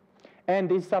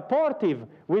 And is supportive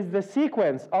with the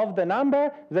sequence of the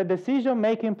number, the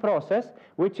decision-making process,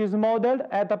 which is modeled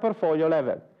at a portfolio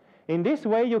level. In this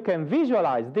way, you can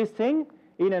visualize this thing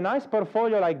in a nice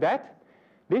portfolio like that.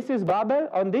 This is Babel.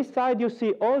 On this side, you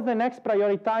see all the next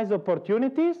prioritized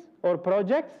opportunities or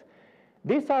projects.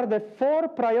 These are the 4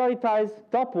 prioritized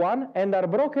top one, and are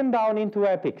broken down into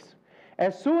epics.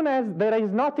 As soon as there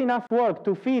is not enough work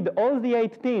to feed all the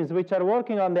 8 teams which are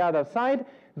working on the other side,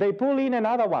 they pull in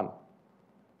another one.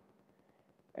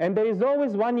 And there is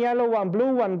always one yellow, one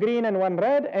blue, one green, and one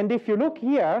red. And if you look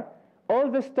here, all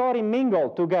the story mingle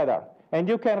together. And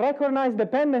you can recognize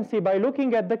dependency by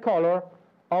looking at the color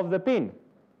of the pin.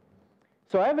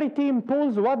 So every team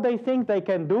pulls what they think they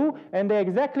can do, and they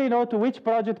exactly know to which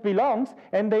project belongs,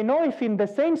 and they know if in the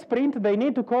same sprint they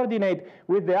need to coordinate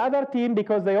with the other team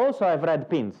because they also have red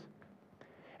pins.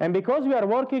 And because we are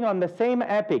working on the same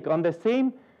epic, on the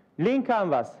same lean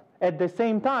canvas at the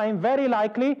same time, very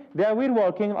likely that we're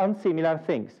working on similar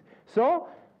things. So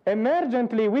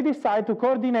emergently, we decide to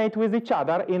coordinate with each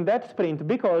other in that sprint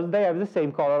because they have the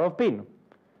same color of pin.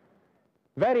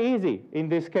 Very easy in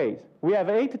this case. We have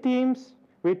 8 teams.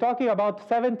 We're talking about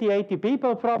 70, 80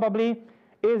 people probably.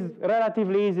 Is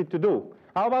relatively easy to do.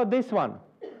 How about this one?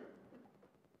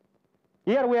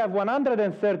 Here we have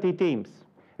 130 teams.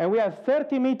 And we have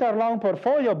 30-meter long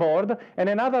portfolio board and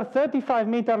another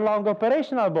 35-meter long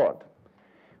operational board,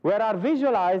 where are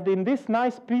visualized in this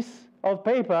nice piece of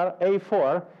paper,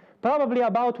 A4, probably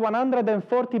about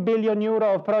 140 billion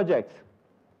euro of projects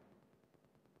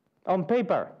on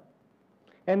paper.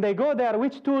 And they go there,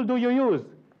 which tool do you use?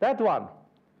 That one.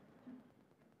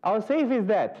 How safe is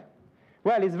that?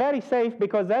 Well, it's very safe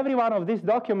because every one of these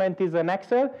documents is an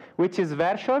Excel, which is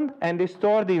versioned and is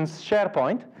stored in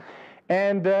SharePoint,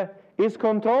 and is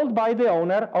controlled by the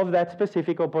owner of that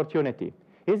specific opportunity.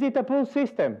 Is it a pull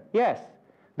system? Yes.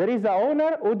 There is an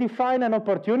owner who defines an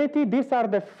opportunity. These are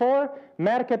the 4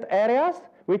 market areas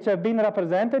which have been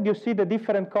represented. You see the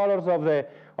different colors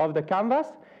of the canvas.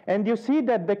 And you see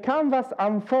that the canvas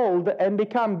unfold and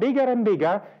become bigger and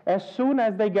bigger as soon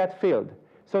as they get filled.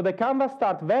 So the canvas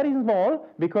starts very small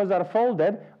because they're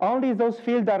folded. Only those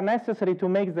fields are necessary to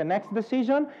make the next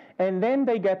decision, and then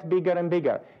they get bigger and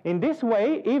bigger. In this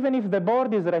way, even if the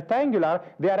board is rectangular,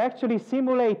 they are actually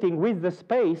simulating with the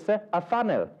space a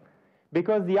funnel.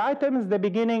 Because the items at the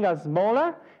beginning are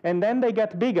smaller, and then they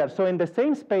get bigger. So in the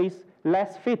same space,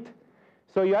 less fit.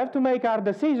 So you have to make our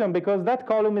decision because that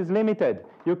column is limited.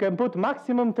 You can put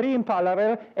maximum 3 in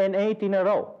parallel and 8 in a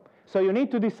row. So you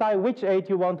need to decide which 8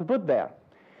 you want to put there.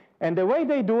 And the way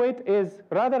they do it is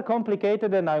rather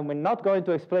complicated, and I'm not going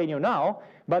to explain you now,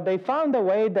 but they found a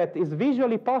way that is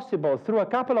visually possible through a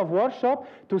couple of workshops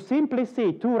to simply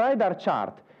see 2 radar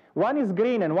charts. One is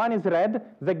green and one is red.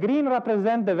 The green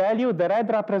represents the value, the red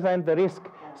represents the risk.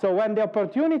 So when the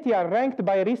opportunity are ranked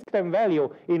by risk and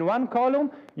value in one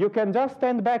column, you can just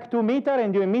stand back 2 meters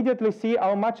and you immediately see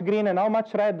how much green and how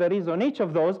much red there is on each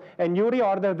of those, and you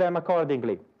reorder them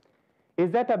accordingly. Is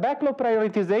that a backlog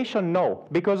prioritization? No,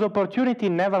 because opportunity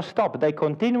never stops. They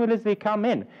continuously come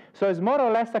in. So it's more or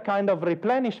less a kind of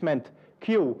replenishment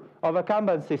queue of a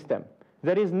Kanban system.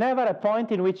 There is never a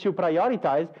point in which you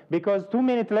prioritize, because 2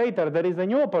 minutes later there is a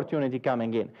new opportunity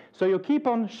coming in. So you keep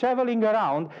on shoveling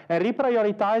around and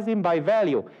reprioritizing by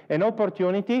value and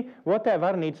opportunity,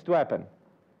 whatever needs to happen.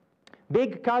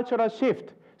 Big cultural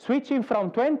shift. Switching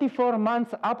from 24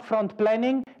 months upfront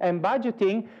planning and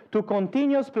budgeting to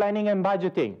continuous planning and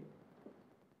budgeting.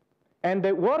 And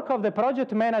the work of the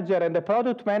project manager and the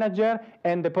product manager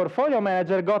and the portfolio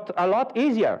manager got a lot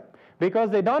easier, because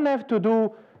they don't have to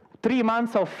do 3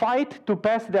 months of fight to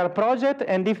pass their project,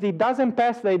 and if it doesn't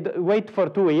pass, they wait for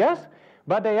 2 years.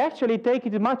 But they actually take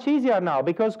it much easier now,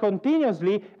 because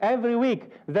continuously, every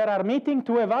week, there are meetings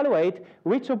to evaluate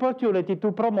which opportunity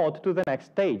to promote to the next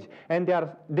stage. And they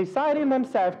are deciding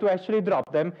themselves to actually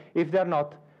drop them if they're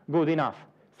not good enough.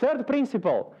 Third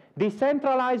principle,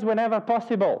 decentralize whenever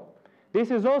possible.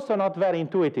 This is also not very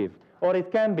intuitive, or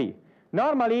it can be.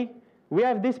 Normally, we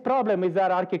have this problem with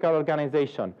hierarchical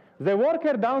organization. The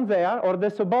worker down there, or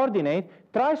the subordinate,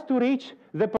 tries to reach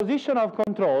the position of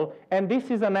control, and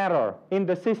this is an error in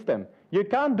the system. You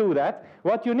can't do that.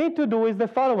 What you need to do is the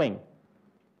following.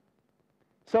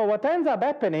 So what ends up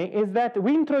happening is that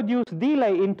we introduce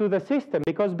delay into the system,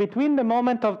 because between the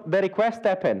moment of the request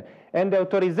happen and the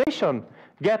authorization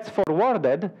gets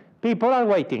forwarded, people are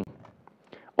waiting.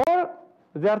 Or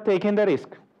they are taking the risk.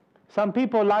 Some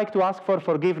people like to ask for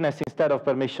forgiveness instead of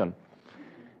permission.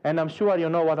 And I'm sure you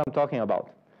know what I'm talking about.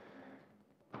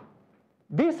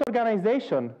 This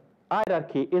organization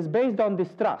hierarchy is based on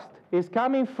distrust. It's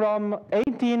coming from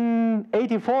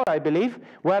 1884, I believe,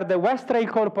 where the Westrail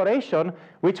Corporation,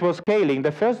 which was scaling,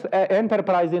 the first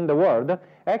enterprise in the world,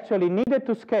 actually needed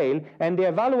to scale, and they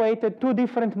evaluated 2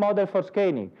 different models for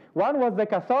scaling. One was the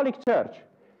Catholic Church,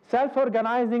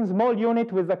 self-organizing small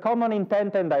unit with a common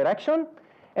intent and direction,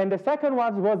 and the second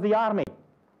one was the army.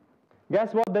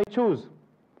 Guess what they choose?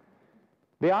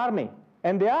 The army.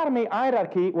 And the army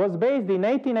hierarchy was based in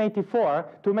 1884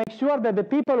 to make sure that the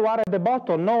people who are at the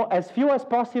bottom know as few as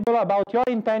possible about your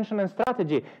intention and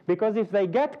strategy, because if they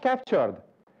get captured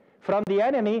from the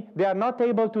enemy, they are not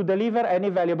able to deliver any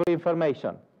valuable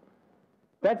information.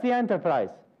 That's the enterprise.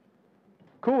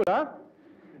 Cool, huh?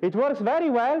 It works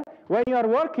very well when you are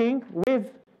working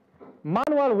with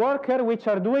manual workers which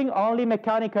are doing only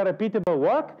mechanical repeatable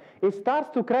work. It starts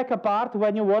to crack apart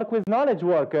when you work with knowledge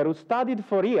workers who studied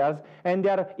for years and they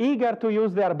are eager to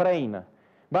use their brain.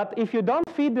 But if you don't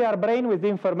feed their brain with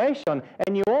information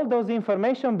and you hold those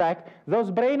information back,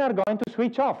 those brains are going to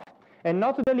switch off and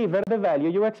not deliver the value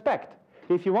you expect.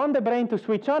 If you want the brain to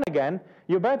switch on again,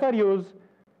 you better use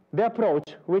the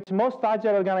approach which most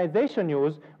agile organizations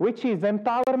use, which is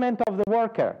empowerment of the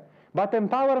worker. But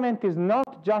empowerment is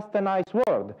not just a nice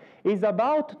word. It's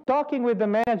about talking with the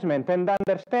management and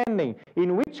understanding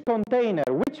in which container,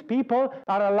 which people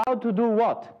are allowed to do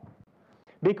what.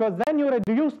 Because then you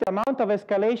reduce the amount of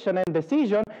escalation and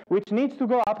decision which needs to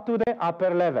go up to the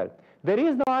upper level. There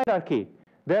is no hierarchy.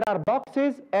 There are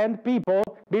boxes and people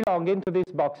belonging to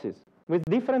these boxes with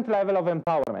different level of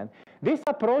empowerment. This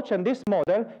approach and this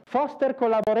model foster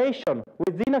collaboration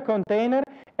within a container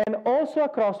and also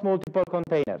across multiple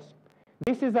containers.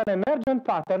 This is an emergent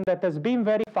pattern that has been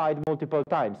verified multiple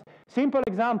times. Simple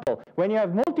example, when you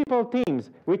have multiple teams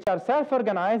which are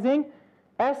self-organizing,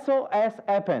 SOS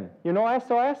happen. You know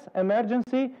SOS,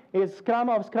 emergency, is Scrum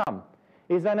of Scrum.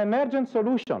 It's an emergent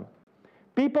solution.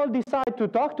 People decide to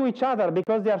talk to each other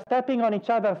because they are stepping on each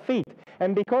other's feet,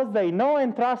 and because they know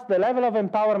and trust the level of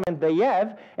empowerment they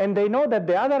have, and they know that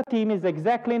the other team is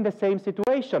exactly in the same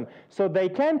situation. So they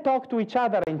can talk to each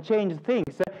other and change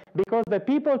things, because the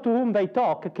people to whom they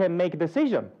talk can make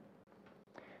decisions.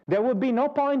 There would be no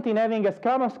point in having a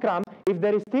Scrum of Scrum if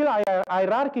there is still a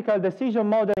hierarchical decision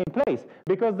model in place,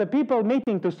 because the people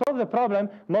meeting to solve the problem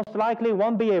most likely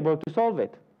won't be able to solve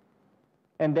it.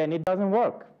 And then it doesn't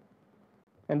work.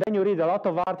 And then you read a lot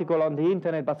of articles on the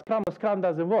internet, but Scrum of Scrum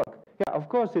doesn't work. Yeah, of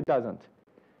course it doesn't.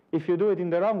 If you do it in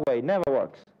the wrong way, it never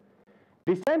works.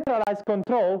 Decentralized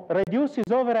control reduces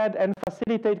overhead and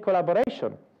facilitates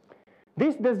collaboration.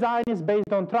 This design is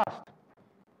based on trust.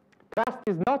 Trust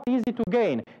is not easy to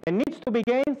gain and needs to be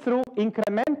gained through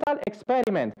incremental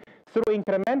experiment, through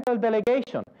incremental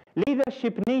delegation.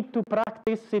 Leadership needs to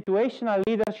practice situational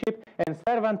leadership and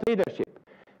servant leadership.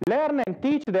 Learn and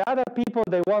teach the other people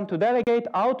they want to delegate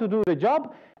how to do the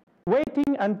job,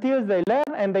 waiting until they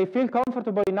learn and they feel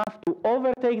comfortable enough to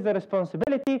overtake the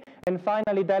responsibility and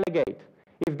finally delegate.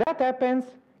 If that happens,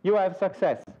 you have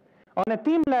success. On a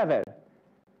team level,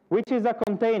 which is a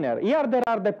container, here there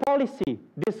are the policy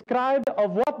described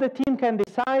of what the team can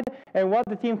decide and what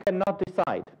the team cannot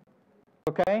decide.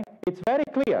 Okay? It's very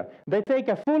clear. They take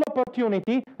a full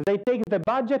opportunity, they take the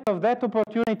budget of that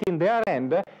opportunity in their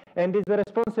end, and it's the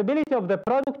responsibility of the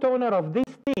product owner of this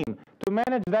team to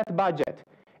manage that budget.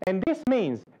 And this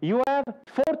means you have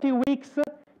 40 weeks,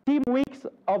 team weeks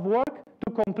of work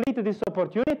to complete this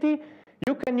opportunity.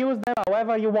 you can use them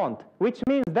however you want, which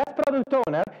means that product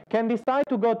owner can decide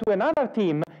to go to another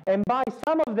team and buy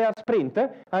some of their sprint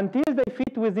until they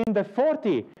fit within the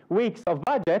 40 weeks of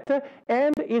budget,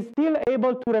 and is still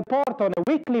able to report on a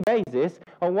weekly basis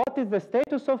on what is the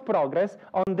status of progress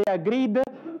on the agreed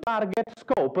target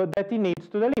scope that he needs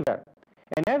to deliver.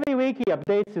 And every week he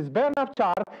updates his burn-up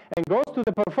chart and goes to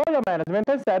the portfolio management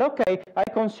and said, okay, I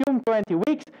consumed 20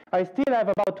 weeks, I still have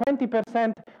about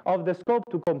 20% of the scope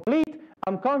to complete,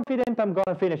 I'm confident I'm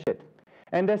going to finish it.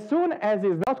 And as soon as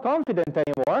he's not confident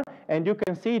anymore, and you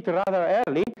can see it rather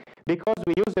early, because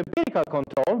we use empirical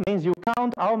control, means you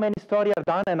count how many stories are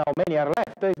done and how many are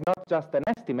left, it's not just an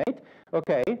estimate,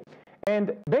 okay? And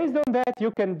based on that,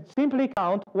 you can simply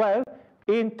count, well,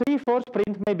 in 3-4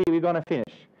 sprints, maybe we're going to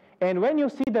finish. And when you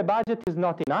see the budget is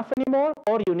not enough anymore,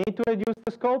 or you need to reduce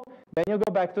the scope, then you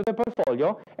go back to the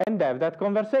portfolio and have that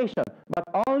conversation, but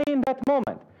only in that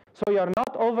moment. So you're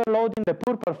not overloading the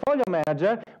poor portfolio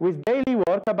manager with daily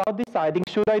work about deciding,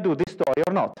 should I do this story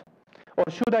or not? Or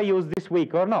should I use this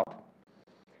week or not?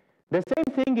 The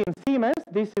same thing in Siemens.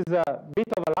 This is a bit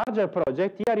of a larger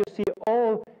project. Here you see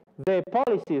all the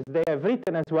policies they have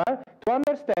written as well to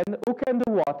understand who can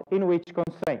do what in which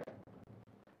constraint.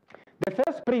 The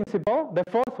first principle, the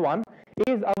fourth one,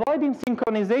 is avoiding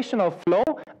synchronization of flow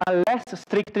unless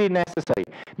strictly necessary.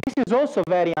 This is also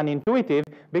very unintuitive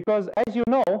because, as you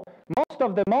know, most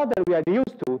of the model we are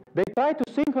used to, they try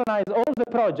to synchronize all the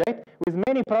project with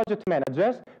many project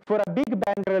managers for a big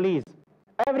bang release.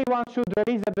 Everyone should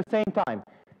release at the same time.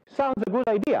 Sounds a good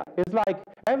idea. It's like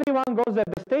everyone goes at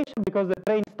the station because the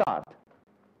train starts.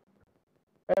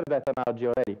 Heard that analogy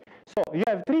already. So you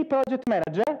have 3 project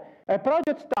managers, a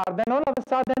project starts, then all of a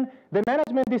sudden the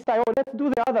management decides, oh, let's do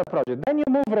the other project. Then you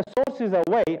move resources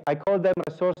away. I call them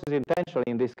resources intentionally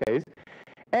in this case.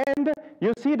 And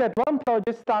you see that one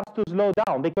project starts to slow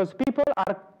down because people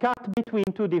are cut between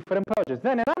 2 different projects.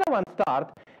 Then another one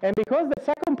starts, and because the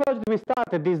second project we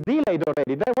started is delayed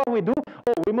already, then what we do,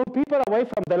 we move people away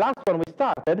from the last one we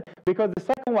started because the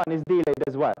second one is delayed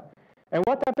as well. And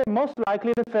what happened? Most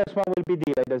likely the first one will be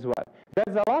delayed as well.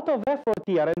 There's a lot of effort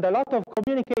here and a lot of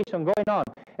communication going on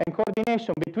and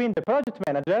coordination between the project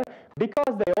manager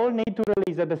because they all need to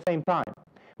release at the same time,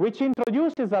 which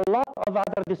introduces a lot of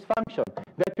other dysfunction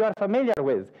that you are familiar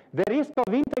with. The risk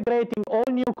of integrating all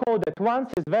new code at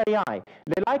once is very high.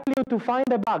 The likelihood to find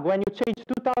a bug when you change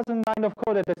 2,000 lines of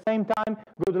code at the same time,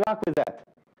 good luck with that.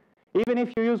 Even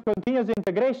if you use continuous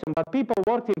integration, but people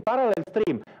worked in parallel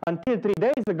stream until 3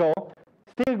 days ago,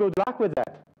 still good luck with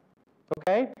that,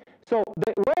 okay? So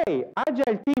the way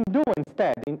Agile team do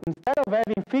instead of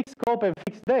having fixed scope and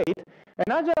fixed date, an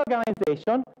Agile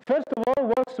organization, first of all,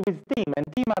 works with team, and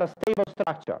team are a stable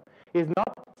structure. It's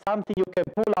not something you can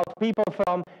pull out people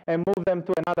from and move them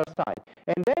to another side.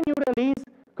 And then you release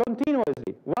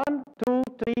continuously, 1, 2,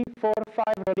 3, 4, 5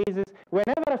 releases.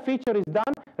 Whenever a feature is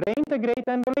done, reintegrate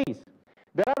and release.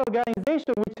 There are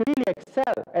organizations which really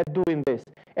excel at doing this.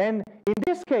 And in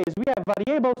this case, we have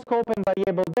variable scope and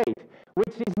variable date,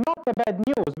 which is not a bad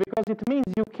news because it means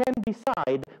you can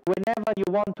decide whenever you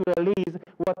want to release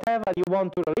whatever you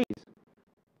want to release.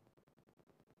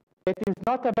 It is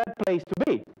not a bad place to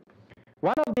be.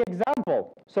 One of the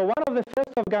examples, so one of the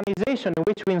first organizations in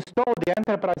which we installed the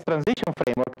enterprise transition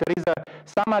framework, there is a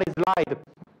summary slide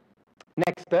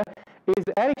next, is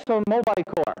Ericsson Mobile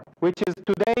Core, which is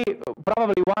today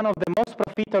probably one of the most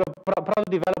profitable product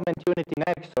development unit in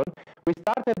Ericsson. We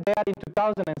started there in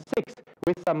 2006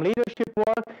 with some leadership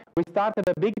work. We started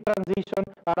a big transition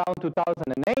around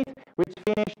 2008, which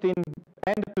finished in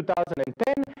end of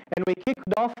 2010, and we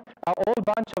kicked off a whole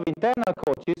bunch of internal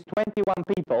coaches, 21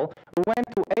 people, who went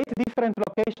to 8 different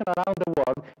locations around the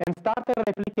world and started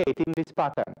replicating this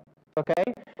pattern. Okay?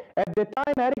 At the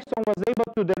time, Ericsson was able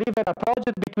to deliver a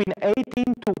project between 18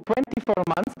 to 24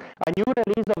 months, a new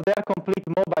release of their complete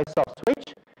mobile soft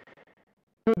switch.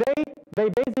 Today,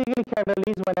 they basically can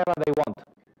release whenever they want.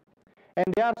 And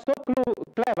they are so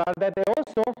clever that they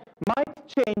also might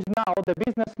change now the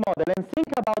business model and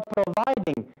think about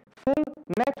providing full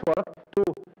network to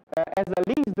as a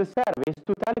leased service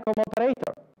to telecom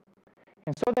operator.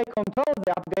 And so they control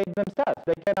the upgrade themselves.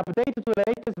 They can update to the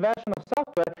latest version of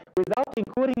software without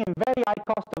incurring a very high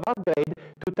cost of upgrade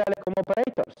to telecom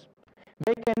operators.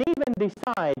 They can even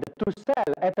decide to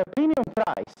sell at a premium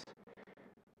price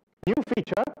new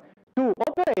feature to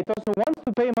operators who want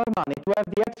to pay more money to have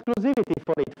the exclusivity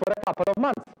for it for a couple of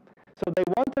months. So they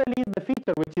won't release the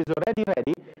feature which is already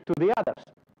ready to the others.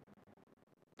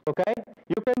 Okay?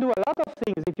 You can do a lot of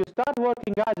things. If you start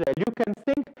working Agile, you can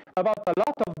think about a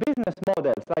lot of business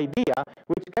models, idea,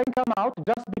 which can come out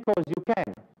just because you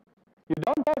can. You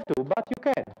don't have to, but you can.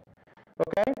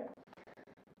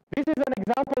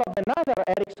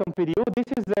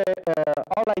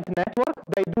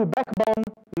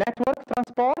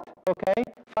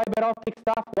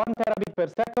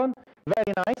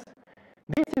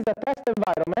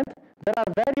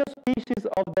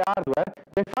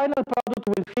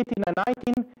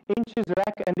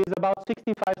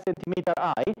 65 centimeter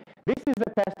high. This is the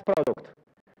test product.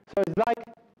 So it's like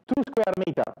 2 square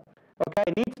meters. Okay,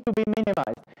 it needs to be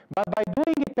minimized. But by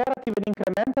doing iterative and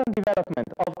incremental development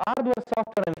of hardware,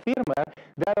 software, and firmware,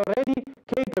 they are already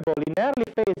capable in early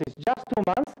phases, just 2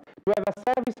 months, to have a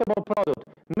serviceable product.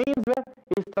 Means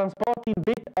it's transporting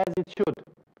bit as it should.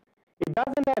 It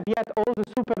doesn't have yet all the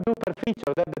super duper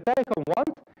features that the telecom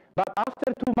want, but after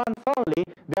 2 months only,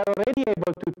 they are already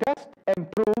able to test and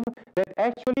prove that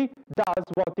actually does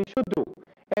what it should do.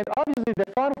 And obviously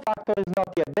the form factor is not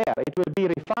yet there. It will be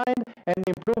refined and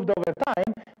improved over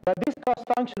time, but this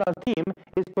cross-functional team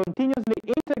is continuously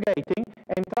integrating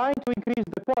and trying to increase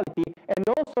the quality and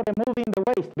also removing the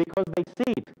waste because they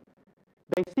see it.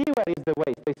 They see where is the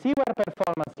waste. They see where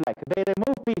performance lack. They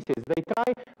remove pieces. They try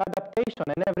adaptation.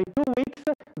 And every 2 weeks,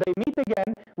 they meet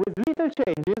again with little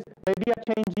changes, maybe a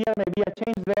change here, maybe a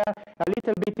change there, a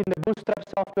little bit in the bootstrap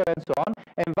software and so on,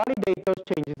 and validate those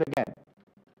changes again.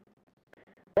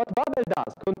 What Bubble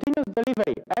does, continuous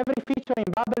delivery. Every feature in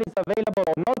Bubble is available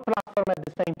on all platforms at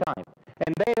the same time.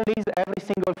 And they release every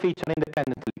single feature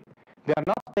independently. They are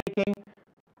not taking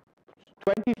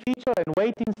 20 features and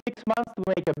waiting 6 months to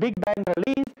make a big bang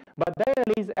release, but they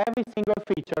release every single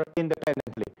feature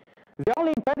independently. The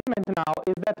only impediment now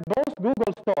is that both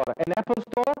Google Store and Apple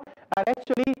Store are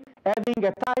actually having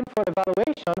a time for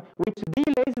evaluation, which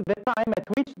delays the time at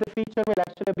which the feature will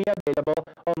actually be available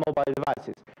on mobile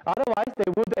devices. Otherwise, they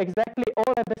would exactly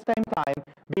all at the same time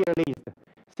be released.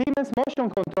 Siemens Motion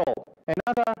Control,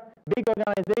 another big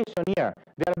organization here.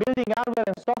 They are building hardware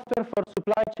and software for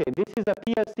supply chain. This is a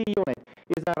PLC unit.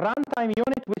 It's a runtime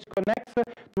unit which connects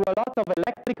to a lot of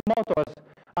electric motors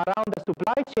around the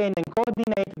supply chain and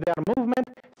coordinate their movement,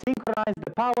 synchronize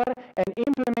the power, and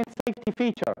implement safety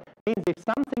feature. Means if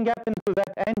something happens to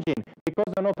that engine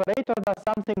because an operator does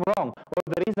something wrong or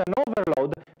there is an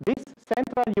overload, this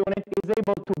central unit is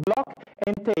able to block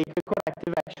and take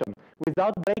corrective action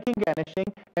without breaking anything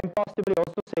and possibly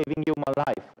also saving human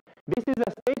life. This is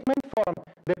a statement from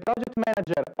the project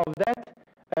manager of that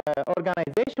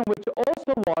organization, which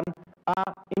also won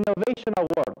an innovation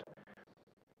award.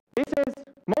 This is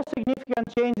most significant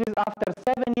changes after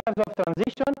 7 years of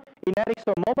transition in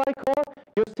Ericsson Mobile Core.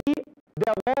 You see the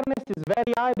awareness is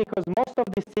very high because most of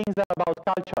these things are about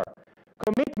culture.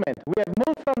 Commitment. We have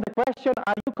moved from the question,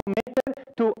 are you committed,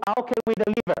 to how can we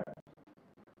deliver?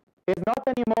 It's not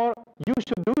anymore, you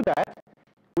should do that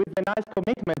with the nice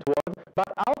commitment word, but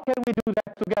how can we do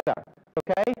that together?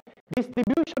 Okay?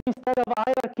 Distribution instead of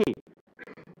hierarchy.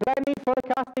 Planning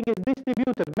forecasting is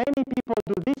distributed. Many people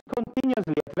do this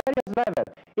continuously at various levels.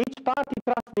 Each party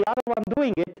trusts the other one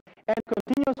doing it, and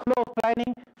continuous flow of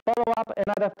planning, follow-up, and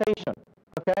adaptation.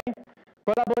 Okay?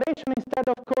 Collaboration instead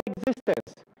of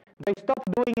coexistence. They stop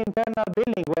doing internal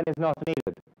billing when it's not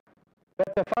needed.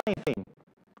 That's a funny thing,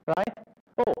 right?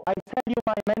 Oh, I sell you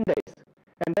my mandates,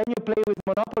 and then you play with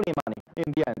monopoly money in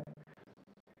the end.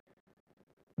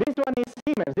 This one is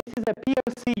Siemens. This is a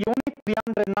PLC unit,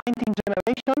 319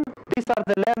 generation. These are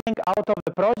the learning out of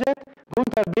the project.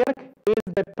 Gunther Birk is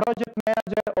the project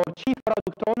manager or chief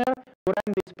product owner who ran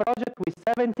this project with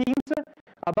 7 teams.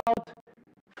 About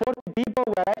 40 people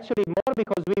were actually more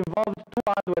because we involved 2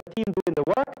 hardware teams doing the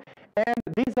work. And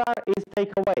these are his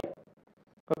takeaway.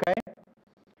 Okay?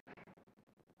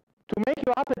 To make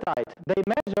your appetite, they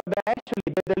measured that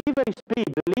actually the delivery speed,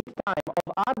 the lead time of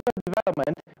hardware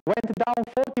development went down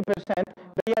 40%.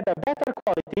 They had a better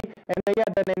quality and they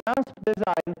had an enhanced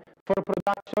design for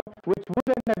production, which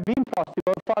wouldn't have been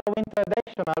possible following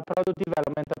traditional product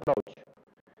development approach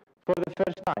for the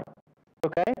first time.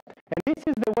 Okay? And this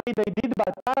is the way they did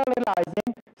by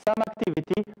parallelizing some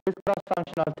activity with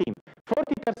cross-functional team.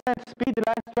 40% speed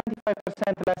less,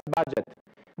 25% less budget.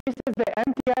 This is the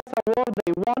MTS award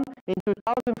they won in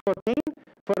 2014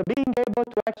 for being able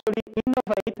to actually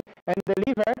innovate and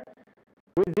deliver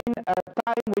within a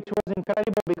time which was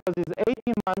incredible because it's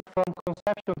 18 months from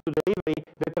conception to delivery.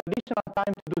 The traditional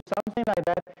time to do something like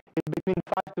that is between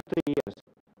 5 to 3 years,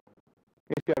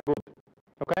 if you are good.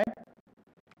 Okay?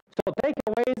 So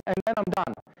takeaways, and then I'm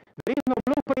done. There is no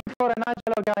blueprint for an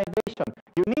Agile organization.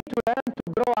 You need to learn to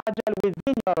grow Agile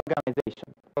within your organization.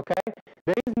 Okay?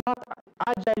 There is not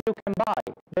Agile you can buy.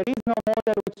 There is no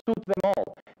model which suits them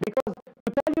all. Because to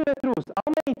tell you the truth, how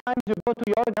many times you go to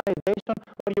your organization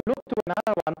or you look to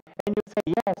another one and you say,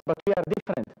 yes, but we are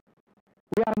different.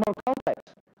 We are more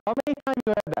complex. How many times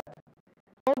you have that?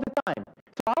 All the time.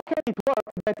 So how can it work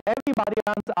that everybody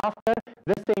runs after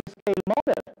the same scale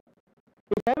model?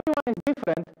 If everyone is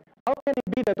different, how can it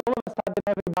be that all of a sudden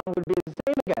everyone will be the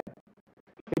same again?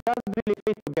 It doesn't really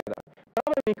fit together.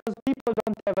 Probably because people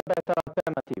don't have a better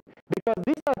alternative. Because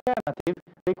this alternative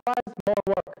requires more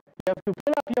work. You have to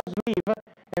pull up your sleeve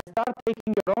and start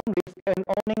taking your own risk and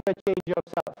owning the change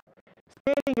yourself.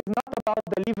 Scaling is not about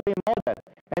delivery model,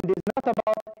 and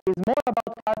is more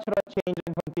about cultural change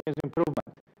and continuous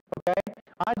improvement. Okay?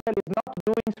 Agile is not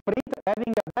doing sprint,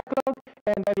 having a backlog,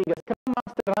 and having a scrum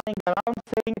master running around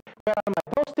saying, where are my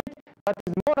post-it? But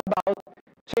it's more about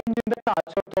changing the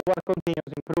culture toward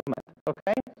continuous improvement.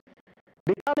 Okay?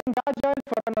 Becoming agile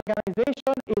for an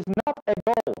organization is not a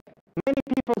goal. Many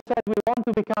people said we want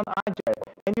to become agile,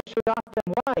 and you should ask them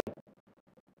why.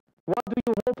 What do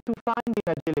you hope to find in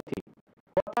agility?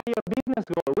 What are your business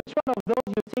goals? Which one of those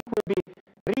you think will be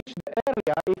reached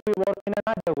earlier if we work in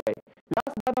another way?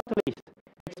 Last but not least,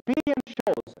 experience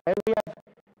shows, and we have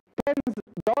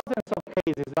dozens of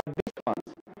cases like this one,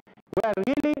 where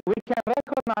really we can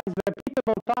recognize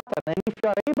repeatable patterns, and if you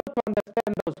are able to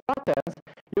understand those patterns,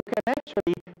 you can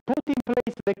actually put in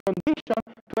place the condition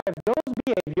to have those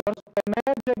behaviors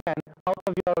emerge again out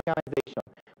of your organization.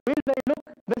 Will they look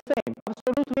the same?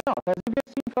 Absolutely not. As you can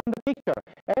see from the picture,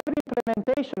 every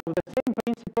implementation of the same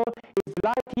principle is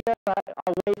light years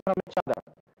away from each other.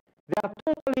 They are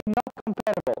totally not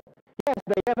comparable. Yes,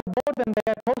 they have a board and they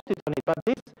have post-it on it, but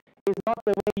this is not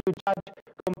the way you judge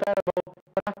comparable